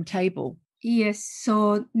boardroom table. Yes,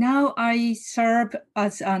 so now I serve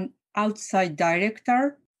as an outside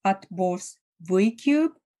director at both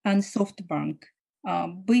VCube and SoftBank.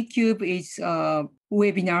 VCube is a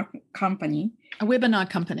webinar company. A webinar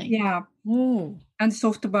company. Yeah. Ooh. And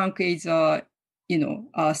SoftBank is a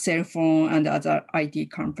cell phone and other IT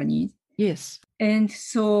companies. Yes. And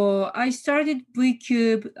so I started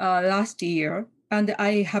VCube last year, and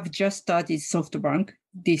I have just started SoftBank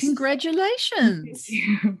this. Congratulations.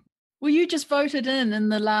 Well, you just voted in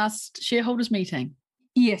the last shareholders meeting.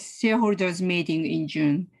 Yes, shareholders meeting in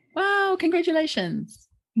June. Wow, congratulations.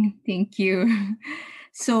 Thank you.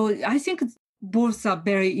 So I think both are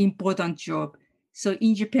very important job. So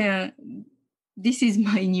in Japan, this is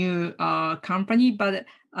my new company, but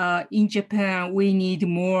in Japan, we need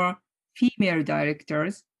more female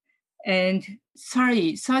directors. And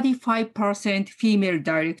 35% female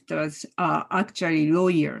directors are actually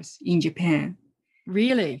lawyers in Japan.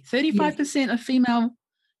 Really? 35% of female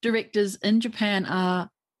directors in Japan are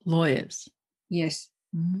lawyers? Yes.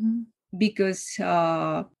 Mm-hmm. Because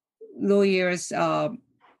lawyers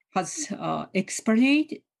has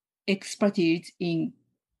expertise in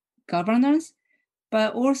governance,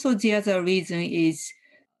 but also the other reason is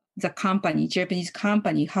Japanese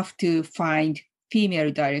company have to find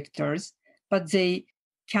female directors, but they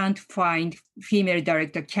can't find female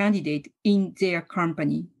director candidate in their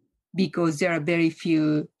company because there are very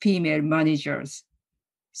few female managers.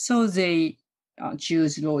 So they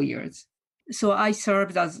choose lawyers. So I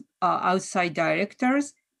served as outside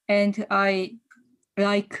directors, and I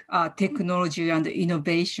like technology and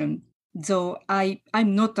innovation. Though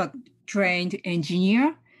I'm not a trained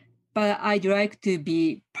engineer, but I'd like to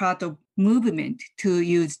be part of movement to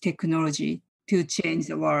use technology to change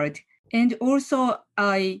the world. And also,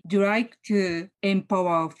 I'd like to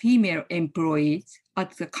empower female employees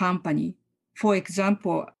at the company. For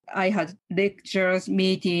example, I had lectures,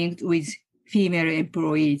 meetings with female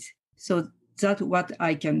employees. So that's what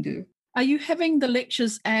I can do. Are you having the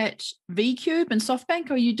lectures at VCube and SoftBank,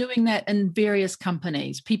 or are you doing that in various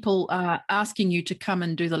companies? People are asking you to come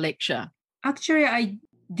and do the lecture. Actually, I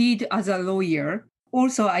did as a lawyer.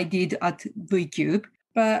 Also, I did at VCube.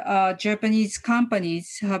 But Japanese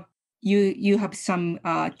companies have you have some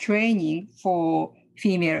training for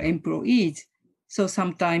female employees. So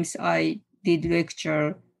sometimes I did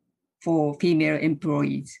lecture for female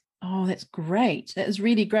employees. Oh, that's great. That is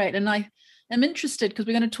really great. And I am interested because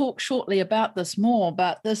we're going to talk shortly about this more,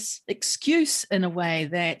 but this excuse in a way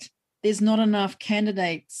that there's not enough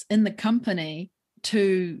candidates in the company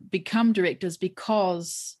to become directors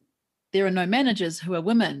because there are no managers who are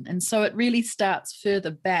women. And so it really starts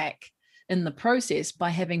further back in the process by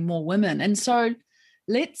having more women. And so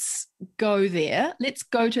let's go there. Let's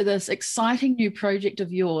go to this exciting new project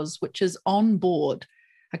of yours, which is On Board,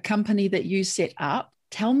 a company that you set up.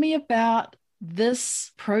 Tell me about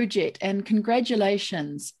this project and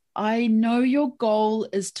congratulations. I know your goal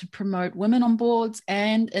is to promote women on boards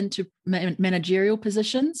and into managerial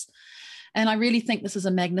positions. And I really think this is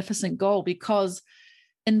a magnificent goal because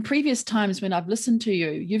in previous times when I've listened to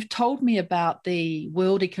you, you've told me about the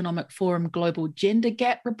World Economic Forum Global Gender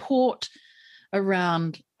Gap Report.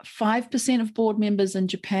 Around 5% of board members in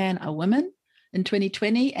Japan are women in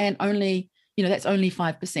 2020, and only, that's only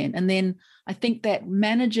 5%. And then I think that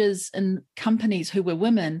managers in companies who were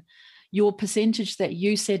women, your percentage that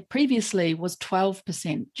you said previously was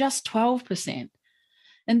 12%, just 12%.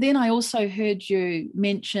 And then I also heard you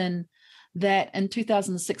mention that in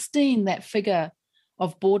 2016, that figure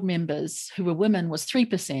of board members who were women was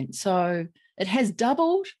 3%. So it has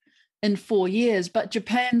doubled in 4 years, but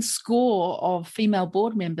Japan's score of female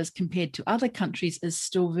board members compared to other countries is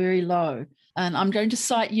still very low. And I'm going to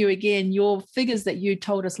cite you again, your figures that you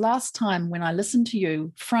told us last time when I listened to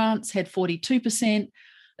you. France had 42%,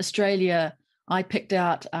 Australia, I picked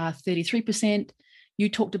out 33%. You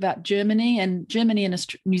talked about Germany, and Germany and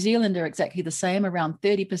New Zealand are exactly the same, around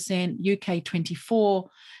 30%, UK 24%,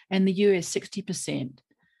 and the US 60%.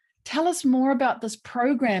 Tell us more about this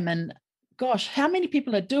program and gosh, how many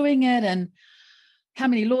people are doing it and how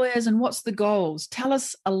many lawyers and what's the goals? Tell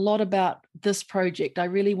us a lot about this project. I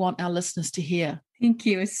really want our listeners to hear. Thank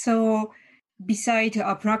you. So besides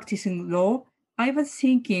practicing law, I was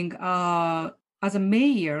thinking as a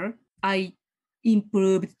mayor, I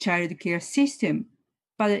improved childcare system,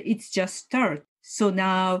 but it's just start. So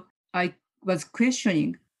now I was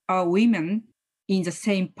questioning, are women in the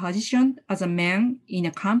same position as a man in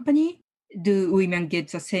a company? Do women get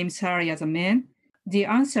the same salary as a man? The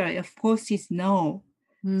answer, of course, is no.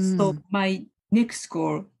 So my next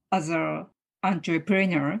goal as an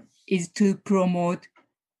entrepreneur is to promote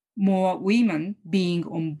more women being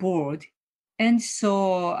on board. And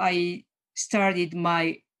so I started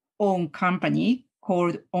my own company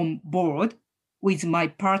called On Board with my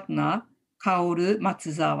partner, Kaoru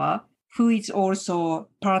Matsuzawa, who is also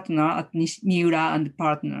partner at Miura and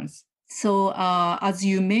Partners. So as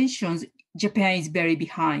you mentioned, Japan is very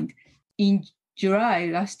behind. In July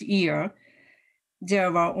last year, there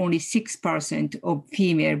were only 6% of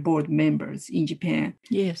female board members in Japan.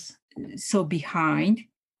 Yes. So behind.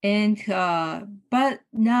 And but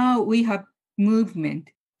now we have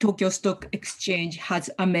movement. Tokyo Stock Exchange has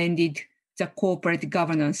amended the corporate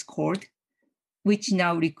governance code, which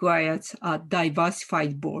now requires a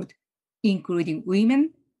diversified board, including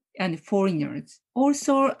women and foreigners.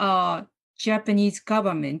 Also, Japanese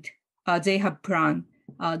government, they have planned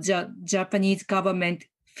the Japanese government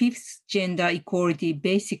fifth gender equality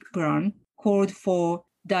basic plan called for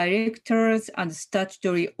directors and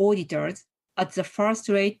statutory auditors at the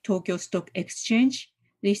first-rate Tokyo Stock Exchange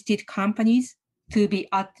listed companies to be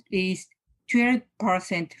at least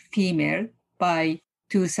 12% female by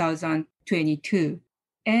 2022.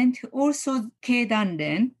 And also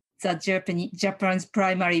Keidanren, the Japan's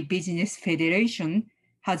primary business federation,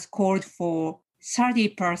 has called for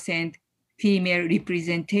 30% female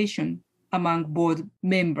representation among board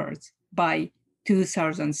members by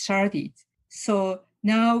 2030. So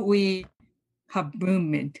now we have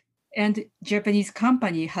movement, and Japanese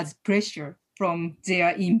company has pressure from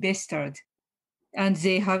their investors, and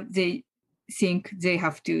they think they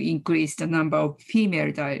have to increase the number of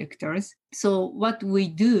female directors. So what we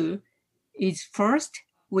do is first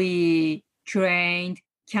we trained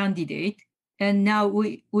candidate, and now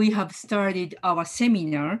we have started our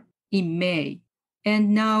seminar in May.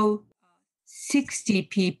 And now 60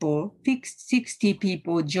 people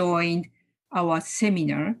joined our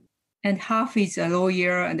seminar, and half is a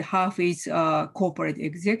lawyer and half is a corporate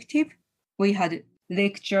executive. We had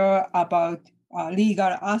lecture about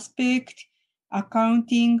legal aspect,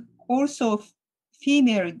 accounting. Also,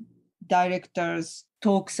 female directors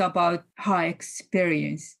talks about her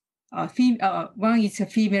experience. One is a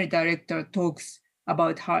female director talks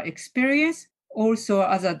about her experience. Also,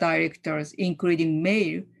 other directors, including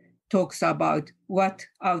male, talks about what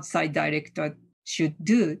outside director should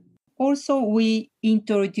do. Also, we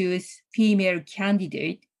introduce female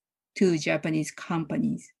candidate to Japanese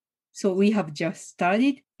companies. So we have just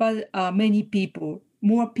started, but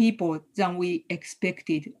more people than we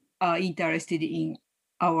expected are interested in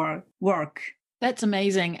our work. That's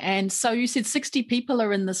amazing. And so you said 60 people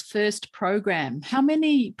are in this first program. How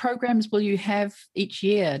many programs will you have each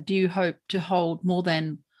year? Do you hope to hold more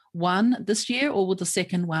than one this year, or will the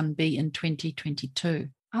second one be in 2022?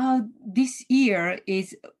 This year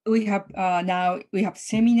we have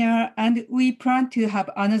seminar, and we plan to have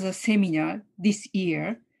another seminar this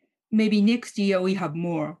year. Maybe next year we have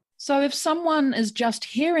more. So if someone is just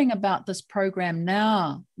hearing about this program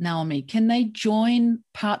now, Naomi, can they join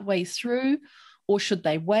partway through, or should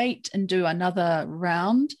they wait and do another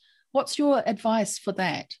round? What's your advice for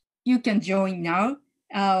that? You can join now.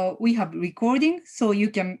 We have recording, so you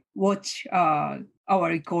can watch our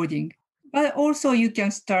recording. But also you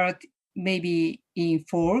can start maybe in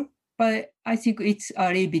fall. But I think it's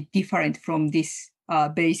a little bit different from this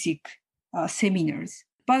basic seminars.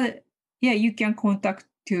 But yeah, you can contact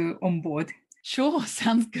to onboard. Sure,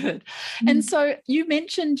 sounds good. And so you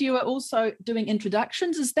mentioned you are also doing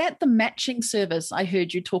introductions. Is that the matching service I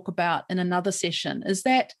heard you talk about in another session? Is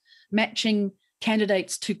that matching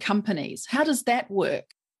candidates to companies? How does that work?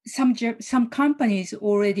 Some companies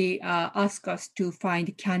already ask us to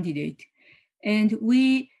find candidate, and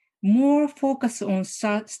we more focus on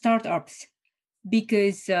startups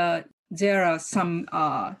because there are some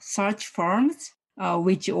search firms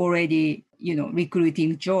which already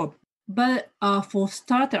recruiting job. But for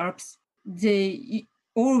startups, they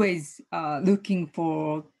always looking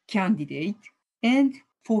for candidate. And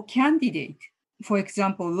for candidate, for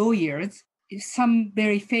example, lawyers, some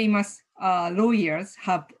very famous lawyers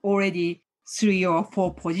have already 3 or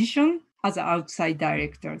 4 positions as outside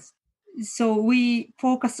directors. So we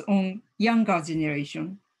focus on younger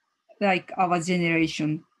generation, like our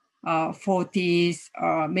generation, 40s,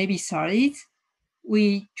 maybe 30s.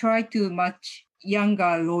 We try to match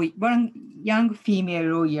one young female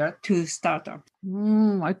lawyer to startup.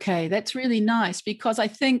 Okay, that's really nice, because I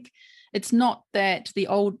think it's not that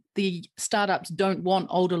the startups don't want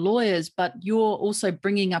older lawyers, but you're also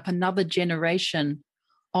bringing up another generation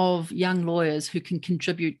of young lawyers who can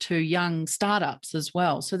contribute to young startups as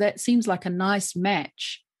well. So that seems like a nice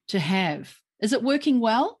match to have. Is it working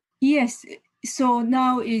well? Yes. So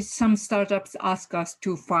now some startups ask us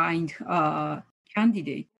to find a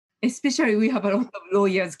candidate. Especially we have a lot of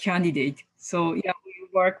lawyers candidate. So yeah, we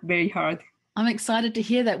work very hard. I'm excited to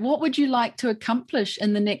hear that. What would you like to accomplish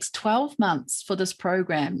in the next 12 months for this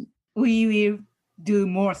program? We will do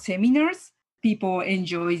more seminars. People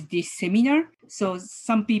enjoy this seminar. So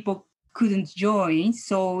some people couldn't join.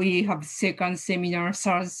 So we have second seminar,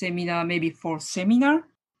 third seminar, maybe fourth seminar.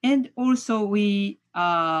 And also we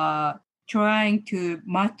are trying to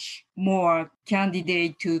match more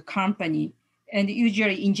candidate to company. And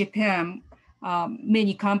usually in Japan,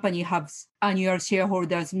 many companies have annual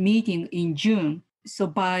shareholders meeting in June. So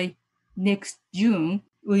by next June,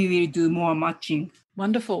 we will do more matching.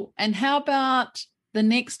 Wonderful. And how about the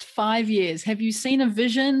next 5 years? Have you seen a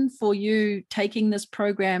vision for you taking this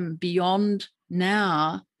program beyond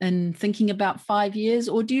now and thinking about 5 years?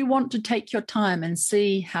 Or do you want to take your time and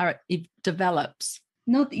see how it develops?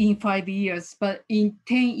 Not in 5 years, but in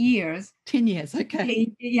 10 years. 10 years,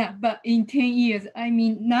 okay. But in 10 years, I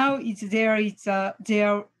mean, now there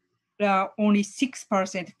are only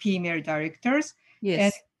 6% female directors. Yes.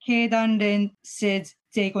 And Keidanren says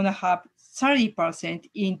they're going to have 30%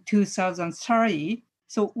 in 2030.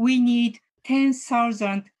 So we need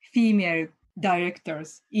 10,000 female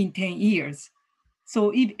directors in 10 years.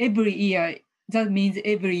 So if every year, that means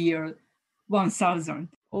every year 1,000.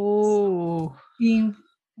 Oh. In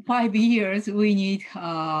 5 years, we need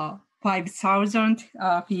 5,000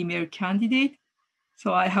 female candidates.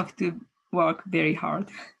 So I have to work very hard.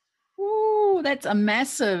 Oh, that's a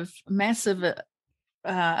massive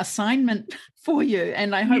assignment for you.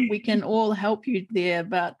 And I hope we can all help you there.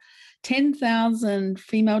 But 10,000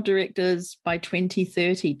 female directors by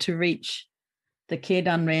 2030 to reach the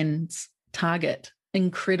Keidanren's target.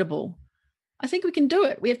 Incredible. I think we can do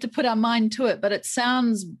it. We have to put our mind to it, but it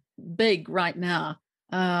sounds big right now.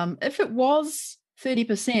 If it was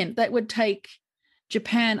 30%, that would take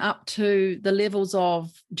Japan up to the levels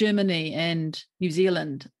of Germany and New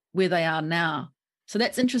Zealand where they are now. So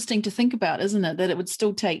that's interesting to think about, isn't it? That it would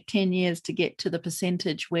still take 10 years to get to the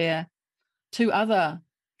percentage where two other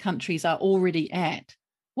countries are already at.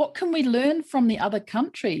 What can we learn from the other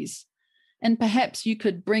countries? And perhaps you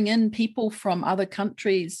could bring in people from other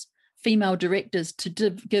countries, female directors, to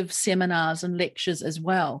give seminars and lectures as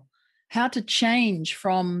well. How to change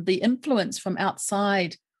from the influence from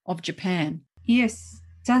outside of Japan. Yes,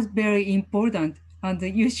 that's very important. And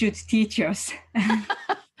you should teach us.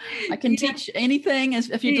 I can teach anything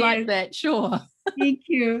if you'd like that, sure. Thank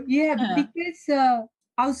you. Yeah, because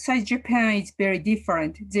outside Japan is very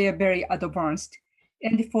different. They are very advanced.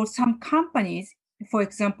 And for some companies, for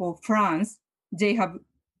example, France, they have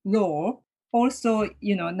law. Also,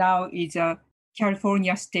 now is a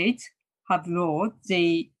California state have law.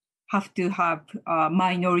 They have to have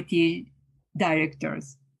minority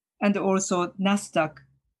directors. And also NASDAQ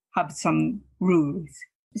have some rules.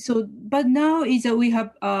 So, but now is that we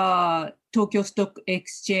have Tokyo Stock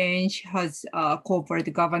Exchange has a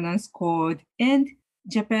corporate governance code, and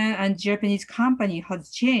Japan and Japanese company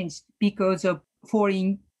has changed because of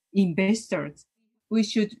foreign investors. We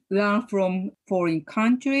should learn from foreign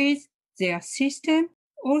countries, their system.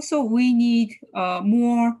 Also, we need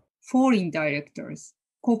more foreign directors.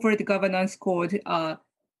 Corporate governance code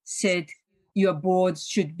said your board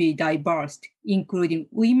should be diverse, including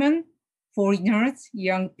women, foreigners,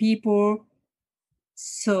 young people.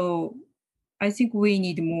 So I think we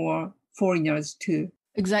need more foreigners too.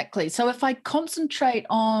 Exactly. So if I concentrate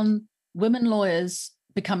on women lawyers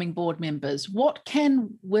becoming board members, what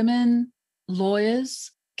can women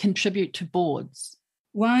lawyers contribute to boards?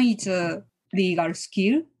 One is a legal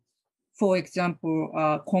skill. For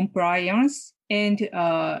example, compliance and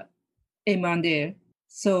M&A.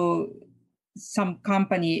 So some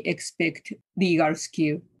company expect legal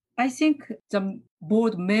skill. I think the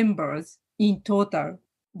board members in total,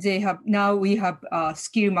 we have a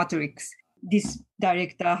skill matrix. This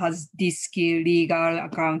director has this skill, legal,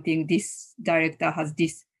 accounting, this director has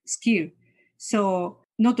this skill. So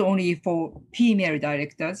not only for female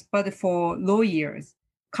directors, but for lawyers,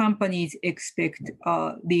 companies expect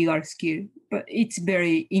legal skill, but it's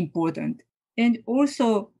very important. And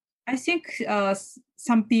also, I think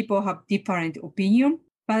some people have different opinion,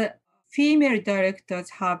 but female directors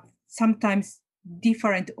have sometimes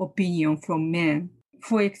different opinion from men.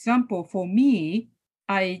 For example, for me,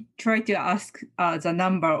 I try to ask the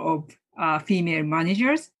number of female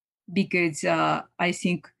managers because I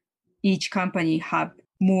think each company have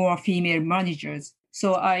more female managers.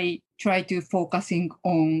 So I try to focusing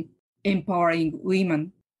on empowering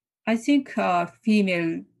women. I think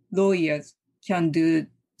female lawyers can do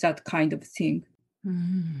that kind of thing.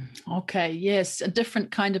 Okay, yes, a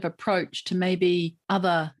different kind of approach to maybe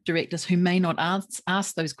other directors who may not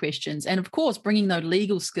ask those questions. And of course, bringing those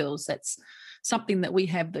legal skills, that's something that we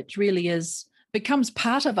have that really becomes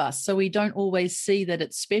part of us. So we don't always see that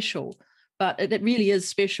it's special, but it really is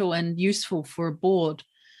special and useful for a board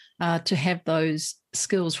to have those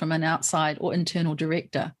skills from an outside or internal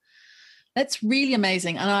director. That's really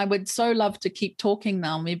amazing. And I would so love to keep talking,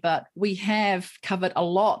 Naomi, but we have covered a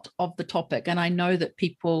lot of the topic. And I know that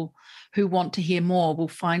people who want to hear more will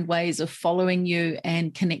find ways of following you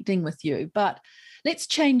and connecting with you. But let's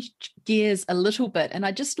change gears a little bit. And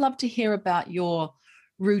I'd just love to hear about your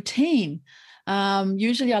routine.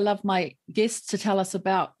 Usually I love my guests to tell us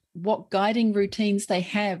about what guiding routines they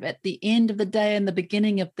have at the end of the day and the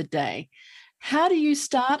beginning of the day. How do you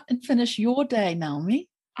start and finish your day, Naomi?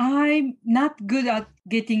 I'm not good at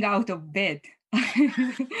getting out of bed.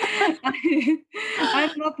 I'm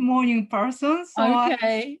not morning person, so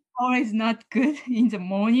I'm always not good in the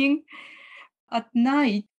morning. At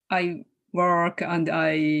night, I work and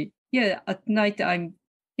at night I'm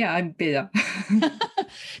better.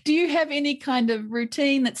 Do you have any kind of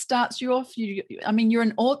routine that starts you off? You're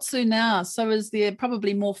an otsu now, so is there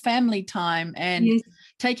probably more family time and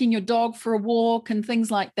taking your dog for a walk and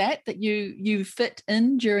things like that you fit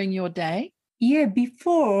in during your day? Yeah,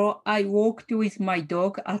 before I walked with my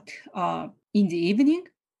dog in the evening,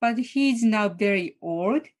 but he's now very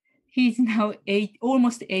old. He's now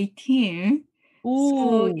almost 18. Ooh.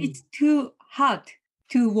 So it's too hot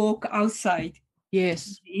to walk outside. Yes.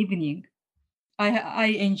 In the evening. I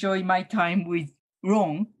enjoy my time with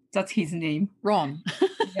Ron. That's his name. Ron.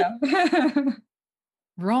 Yeah.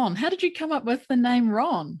 Ron. How did you come up with the name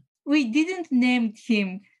Ron? We didn't name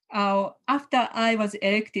him after I was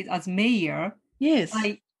elected as mayor. Yes.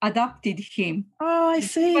 I adopted him. Oh, I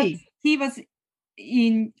see. He was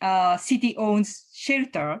in city-owned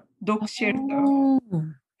shelter, dog shelter, Oh,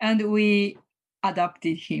 and we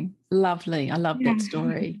adopted him. lovely. I love Yeah. that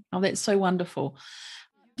story. Oh, that's so wonderful.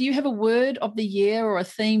 Do you have a word of the year or a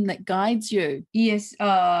theme that guides you? Yes,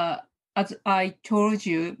 as I told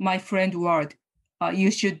you, my friend word,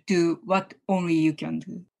 you should do what only you can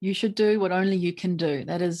do. You should do what only you can do.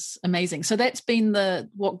 That is amazing. So that's been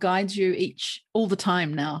what guides you all the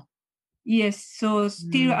time now. Yes, so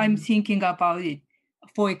still I'm thinking about it.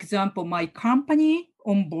 For example, my company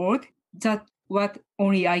on board, that what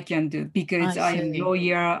only I can do because I am see.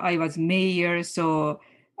 lawyer, I was mayor, so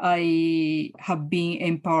I have been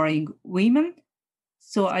empowering women.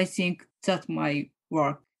 So I think that's my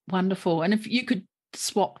work. Wonderful. And if you could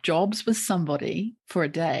swap jobs with somebody for a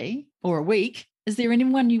day or a week, is there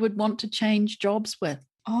anyone you would want to change jobs with?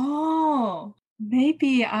 Oh,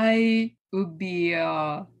 maybe I would be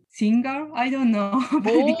a singer. I don't know.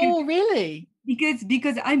 Oh, really?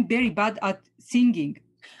 Because I'm very bad at singing.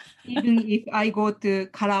 Even if I go to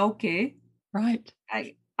karaoke, Right.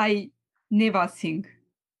 I never sing.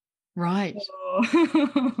 Right. So,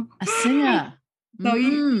 A singer. so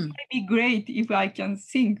it might be great if I can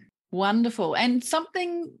sing. Wonderful. And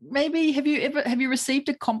something maybe have you received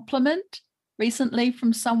a compliment recently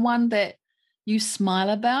from someone that you smile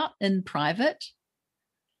about in private?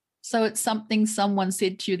 So it's something someone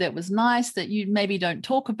said to you that was nice that you maybe don't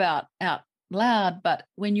talk about out loud, but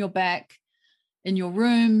when you're back in your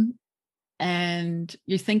room and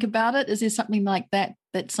you think about it, is there something like that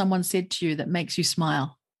that someone said to you that makes you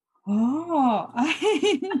smile? Oh,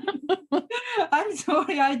 I'm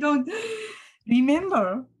sorry, I don't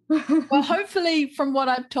remember. Well, hopefully, from what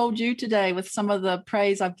I've told you today, with some of the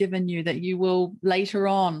praise I've given you, that you will later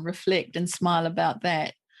on reflect and smile about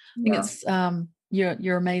that. I think it's you're an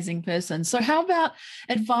amazing person. So, how about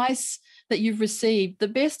advice that you've received? The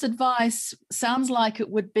best advice sounds like it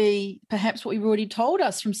would be perhaps what you've already told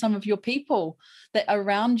us from some of your people that are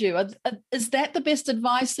around you. Is that the best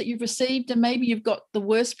advice that you've received? And maybe you've got the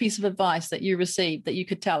worst piece of advice that you received that you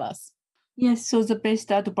could tell us. Yes, so the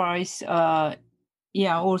best advice,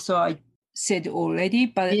 also I said already,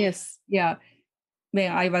 but Yes. yeah,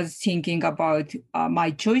 when I was thinking about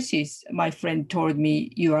my choices, my friend told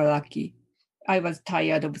me, you are lucky. I was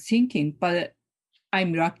tired of thinking, but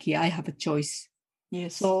I'm lucky I have a choice.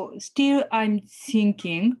 Yes. So still I'm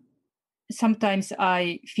thinking, sometimes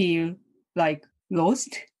I feel like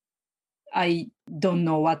lost. I don't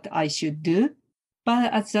know what I should do.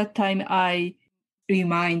 But at that time, I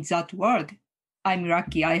remind that word. I'm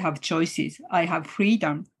lucky I have choices. I have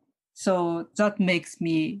freedom. So that makes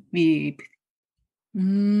me believe.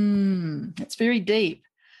 It's very deep.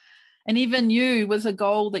 And even you, with a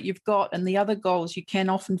goal that you've got and the other goals, you can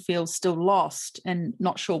often feel still lost and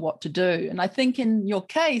not sure what to do. And I think in your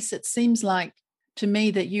case, it seems like to me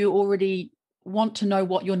that you already want to know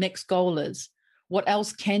what your next goal is. What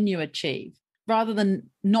else can you achieve? Rather than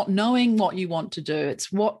not knowing what you want to do,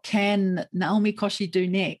 it's what can Naomi Koshi do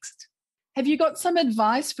next? Have you got some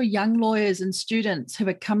advice for young lawyers and students who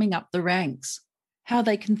are coming up the ranks, how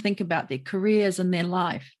they can think about their careers and their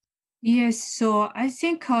life? Yes, so I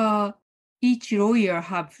think each lawyer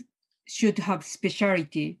should have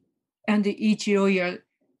specialty, and each lawyer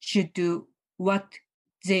should do what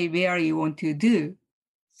they really want to do.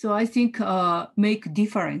 So I think make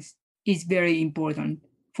difference is very important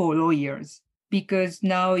for lawyers because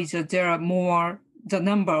now there are more the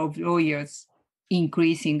number of lawyers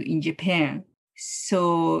increasing in Japan.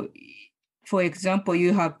 So, for example,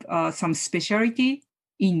 you have some specialty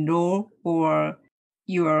in law or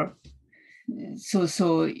your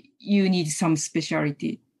so you need some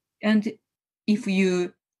specialty, and if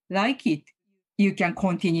you like it, you can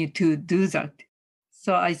continue to do that.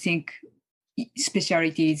 So I think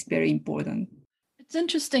specialty is very important. It's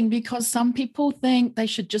interesting because some people think they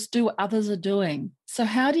should just do what others are doing. So,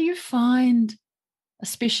 how do you find a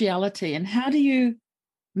speciality and how do you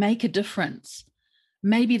make a difference?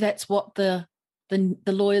 Maybe that's what the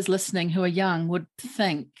lawyers listening who are young would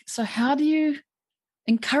think. So, how do you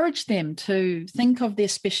encourage them to think of their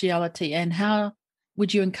speciality and how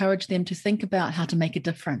would you encourage them to think about how to make a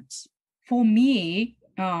difference? For me,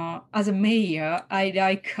 as a mayor, I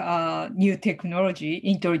like new technology,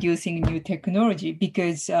 introducing new technology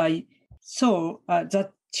because I saw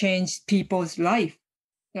that changed people's life.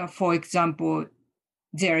 For example,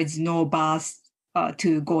 there is no bus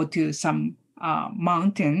to go to some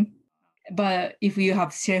mountain, but if you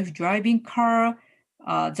have self-driving car,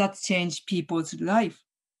 that changed people's life.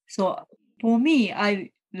 So for me,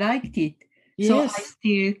 I liked it. So I Yes.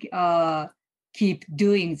 still keep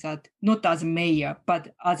doing that, not as a mayor,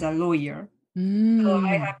 but as a lawyer. So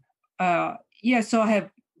so I have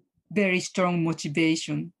very strong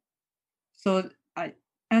motivation. So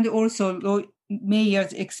and also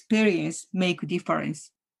mayor's experience make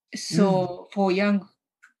difference. So for young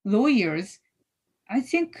lawyers, I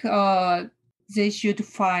think they should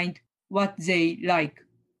find what they like,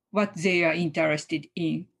 what they are interested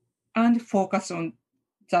in, and focus on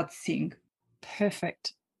that thing.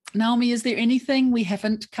 Perfect. Naomi, is there anything we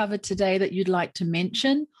haven't covered today that you'd like to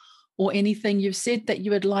mention, or anything you've said that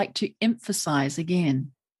you would like to emphasize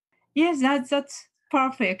again? Yes, that's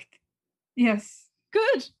perfect. Yes.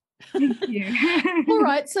 Good. Thank you. All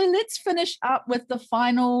right, so let's finish up with the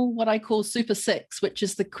final, what I call Super Six, which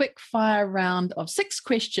is the quick fire round of 6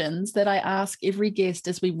 questions that I ask every guest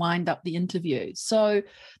as we wind up the interview. So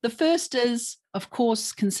the first is, of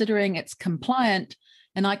course, considering it's compliant,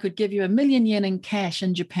 and I could give you $1,000,000 in cash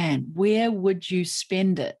in Japan, where would you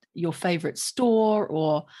spend it? Your favorite store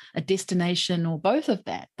or a destination or both of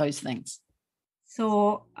those things?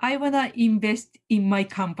 So I want to invest in my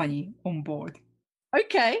company on board.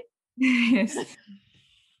 Okay. Yes.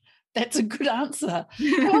 That's a good answer.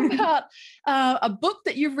 How about a book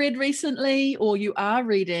that you've read recently or you are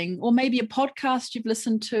reading, or maybe a podcast you've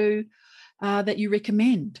listened to that you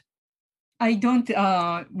recommend? I don't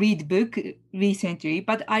read book recently,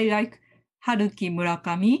 but I like Haruki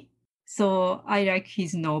Murakami. So I like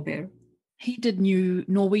his novel. He did New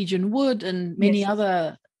Norwegian Wood and many Yes.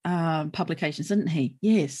 other publications, didn't he?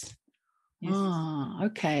 Yes. Yes. Ah,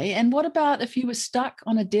 okay. And what about if you were stuck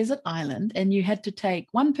on a desert island and you had to take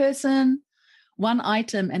one person, one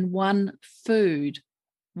item, and one food?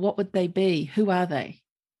 What would they be? Who are they?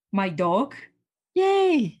 My dog,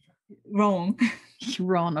 Yay. Ron.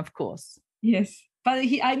 Ron, of course. Yes. But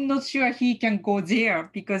I'm not sure he can go there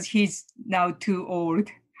because he's now too old.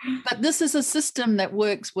 But this is a system that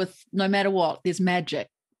works with no matter what, there's magic.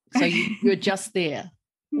 So you're just there.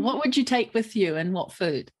 What would you take with you and what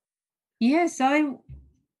food? Yes, I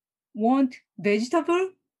want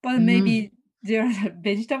vegetable, but maybe there's a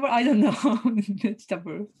vegetable. I don't know.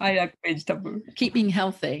 Vegetable. I like vegetable. Keeping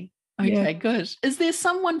healthy. Okay, good. Is there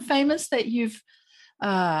someone famous that you've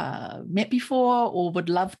met before or would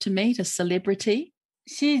love to meet, a celebrity?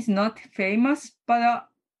 She's not famous, but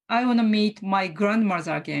I want to meet my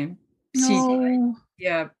grandmother again. No.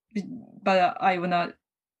 Yeah, but I want to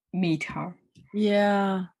meet her.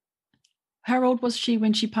 Yeah. How old was she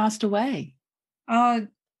when she passed away?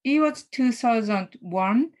 It was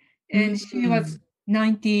 2001 and she was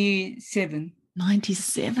 97.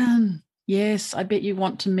 97. Yes, I bet you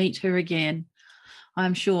want to meet her again,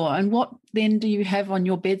 I'm sure. And what then do you have on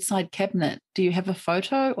your bedside cabinet? Do you have a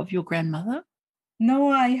photo of your grandmother? No,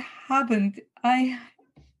 I haven't. I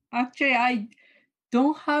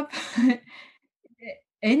don't have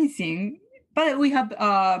anything, but we have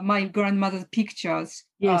my grandmother's pictures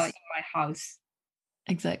in my house.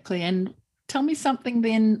 Exactly. And tell me something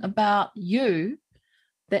then about you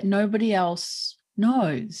that nobody else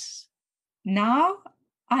knows. Now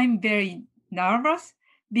I'm very nervous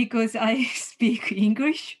because I speak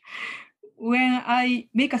English. When I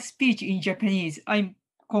make a speech in Japanese, I'm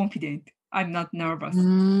confident. I'm not nervous.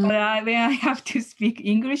 But when I have to speak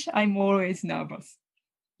English, I'm always nervous.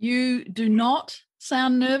 You do not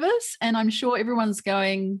sound nervous, and I'm sure everyone's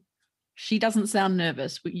going, she doesn't sound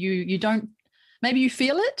nervous. You don't, maybe you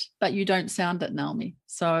feel it, but you don't sound it, Naomi.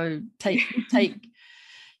 So take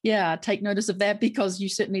notice of that, because you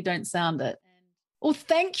certainly don't sound it. Well,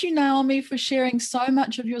 thank you, Naomi, for sharing so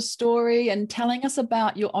much of your story and telling us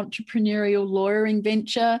about your entrepreneurial lawyering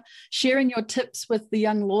venture, sharing your tips with the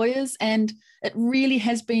young lawyers. And it really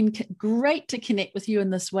has been great to connect with you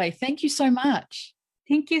in this way. Thank you so much.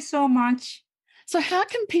 Thank you so much. So how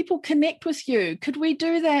can people connect with you? Could we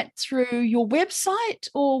do that through your website,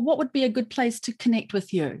 or what would be a good place to connect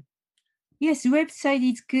with you? Yes, website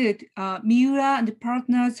is good. Miura and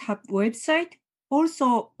Partners have website.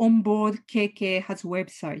 Also, Onboard KK has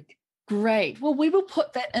website. Great. Well, we will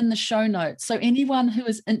put that in the show notes. So anyone who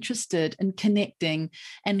is interested in connecting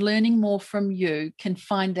and learning more from you can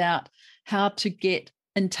find out how to get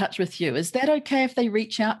in touch with you. Is that okay if they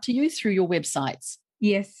reach out to you through your websites?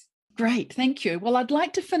 Yes. Great. Thank you. Well, I'd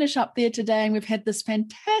like to finish up there today. And we've had this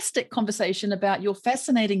fantastic conversation about your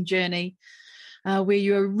fascinating journey, where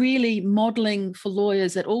you're really modeling for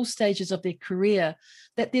lawyers at all stages of their career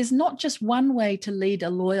that there's not just one way to lead a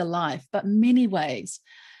lawyer life, but many ways.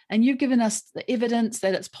 And you've given us the evidence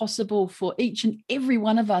that it's possible for each and every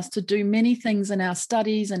one of us to do many things in our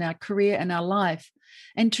studies and our career and our life,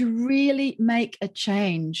 and to really make a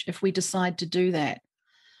change if we decide to do that.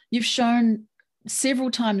 You've shown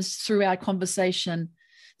several times through our conversation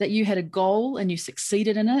that you had a goal and you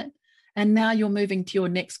succeeded in it. And now you're moving to your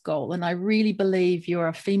next goal. And I really believe you're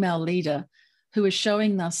a female leader who is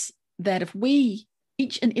showing us that if we,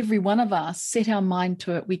 each and every one of us, set our mind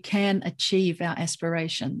to it, we can achieve our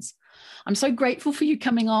aspirations. I'm so grateful for you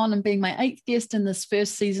coming on and being my 8th guest in this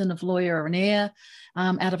first season of Lawyer on Air,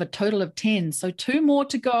 out of a total of 10. So 2 more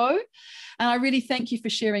to go. And I really thank you for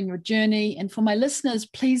sharing your journey. And for my listeners,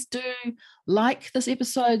 please do like this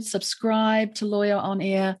episode, subscribe to Lawyer on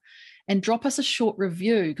Air, and drop us a short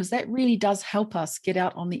review, because that really does help us get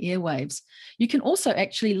out on the airwaves. You can also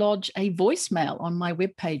actually lodge a voicemail on my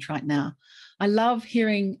webpage right now. I love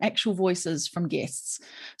hearing actual voices from guests.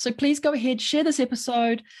 So please go ahead, share this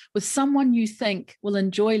episode with someone you think will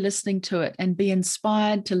enjoy listening to it and be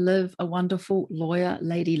inspired to live a wonderful lawyer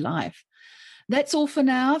lady life. That's all for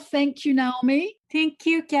now. Thank you, Naomi. Thank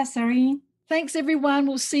you, Catherine. Thanks, everyone.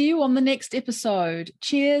 We'll see you on the next episode.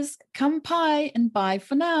 Cheers, kampai, and bye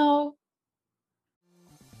for now.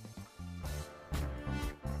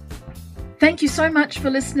 Thank you so much for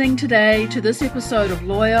listening today to this episode of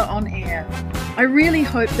Lawyer on Air. I really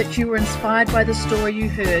hope that you were inspired by the story you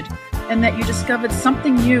heard and that you discovered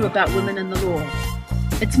something new about women in the law.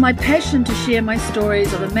 It's my passion to share my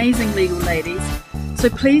stories of amazing legal ladies, so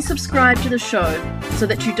please subscribe to the show so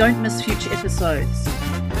that you don't miss future episodes.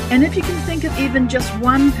 And if you can think of even just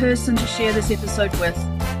one person to share this episode with,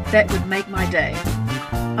 that would make my day.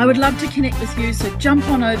 I would love to connect with you, so jump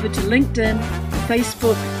on over to LinkedIn,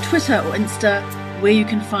 Facebook, Twitter or Insta, where you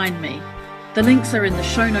can find me. The links are in the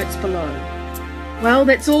show notes below. Well,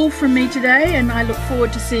 that's all from me today, and I look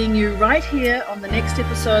forward to seeing you right here on the next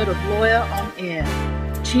episode of Lawyer on Air.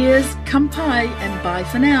 Cheers, kampai, and bye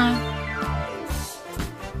for now.